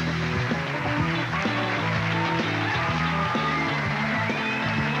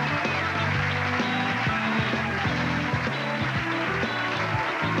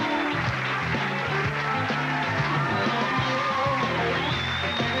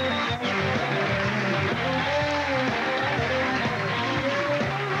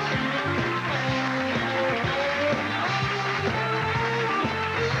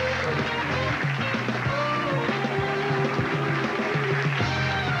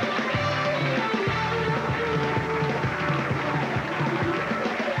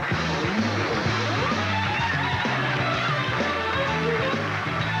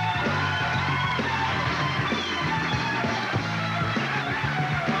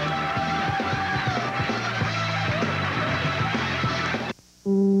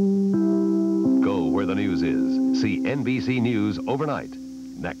 Go where the news is. See NBC News overnight.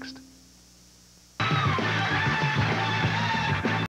 Next.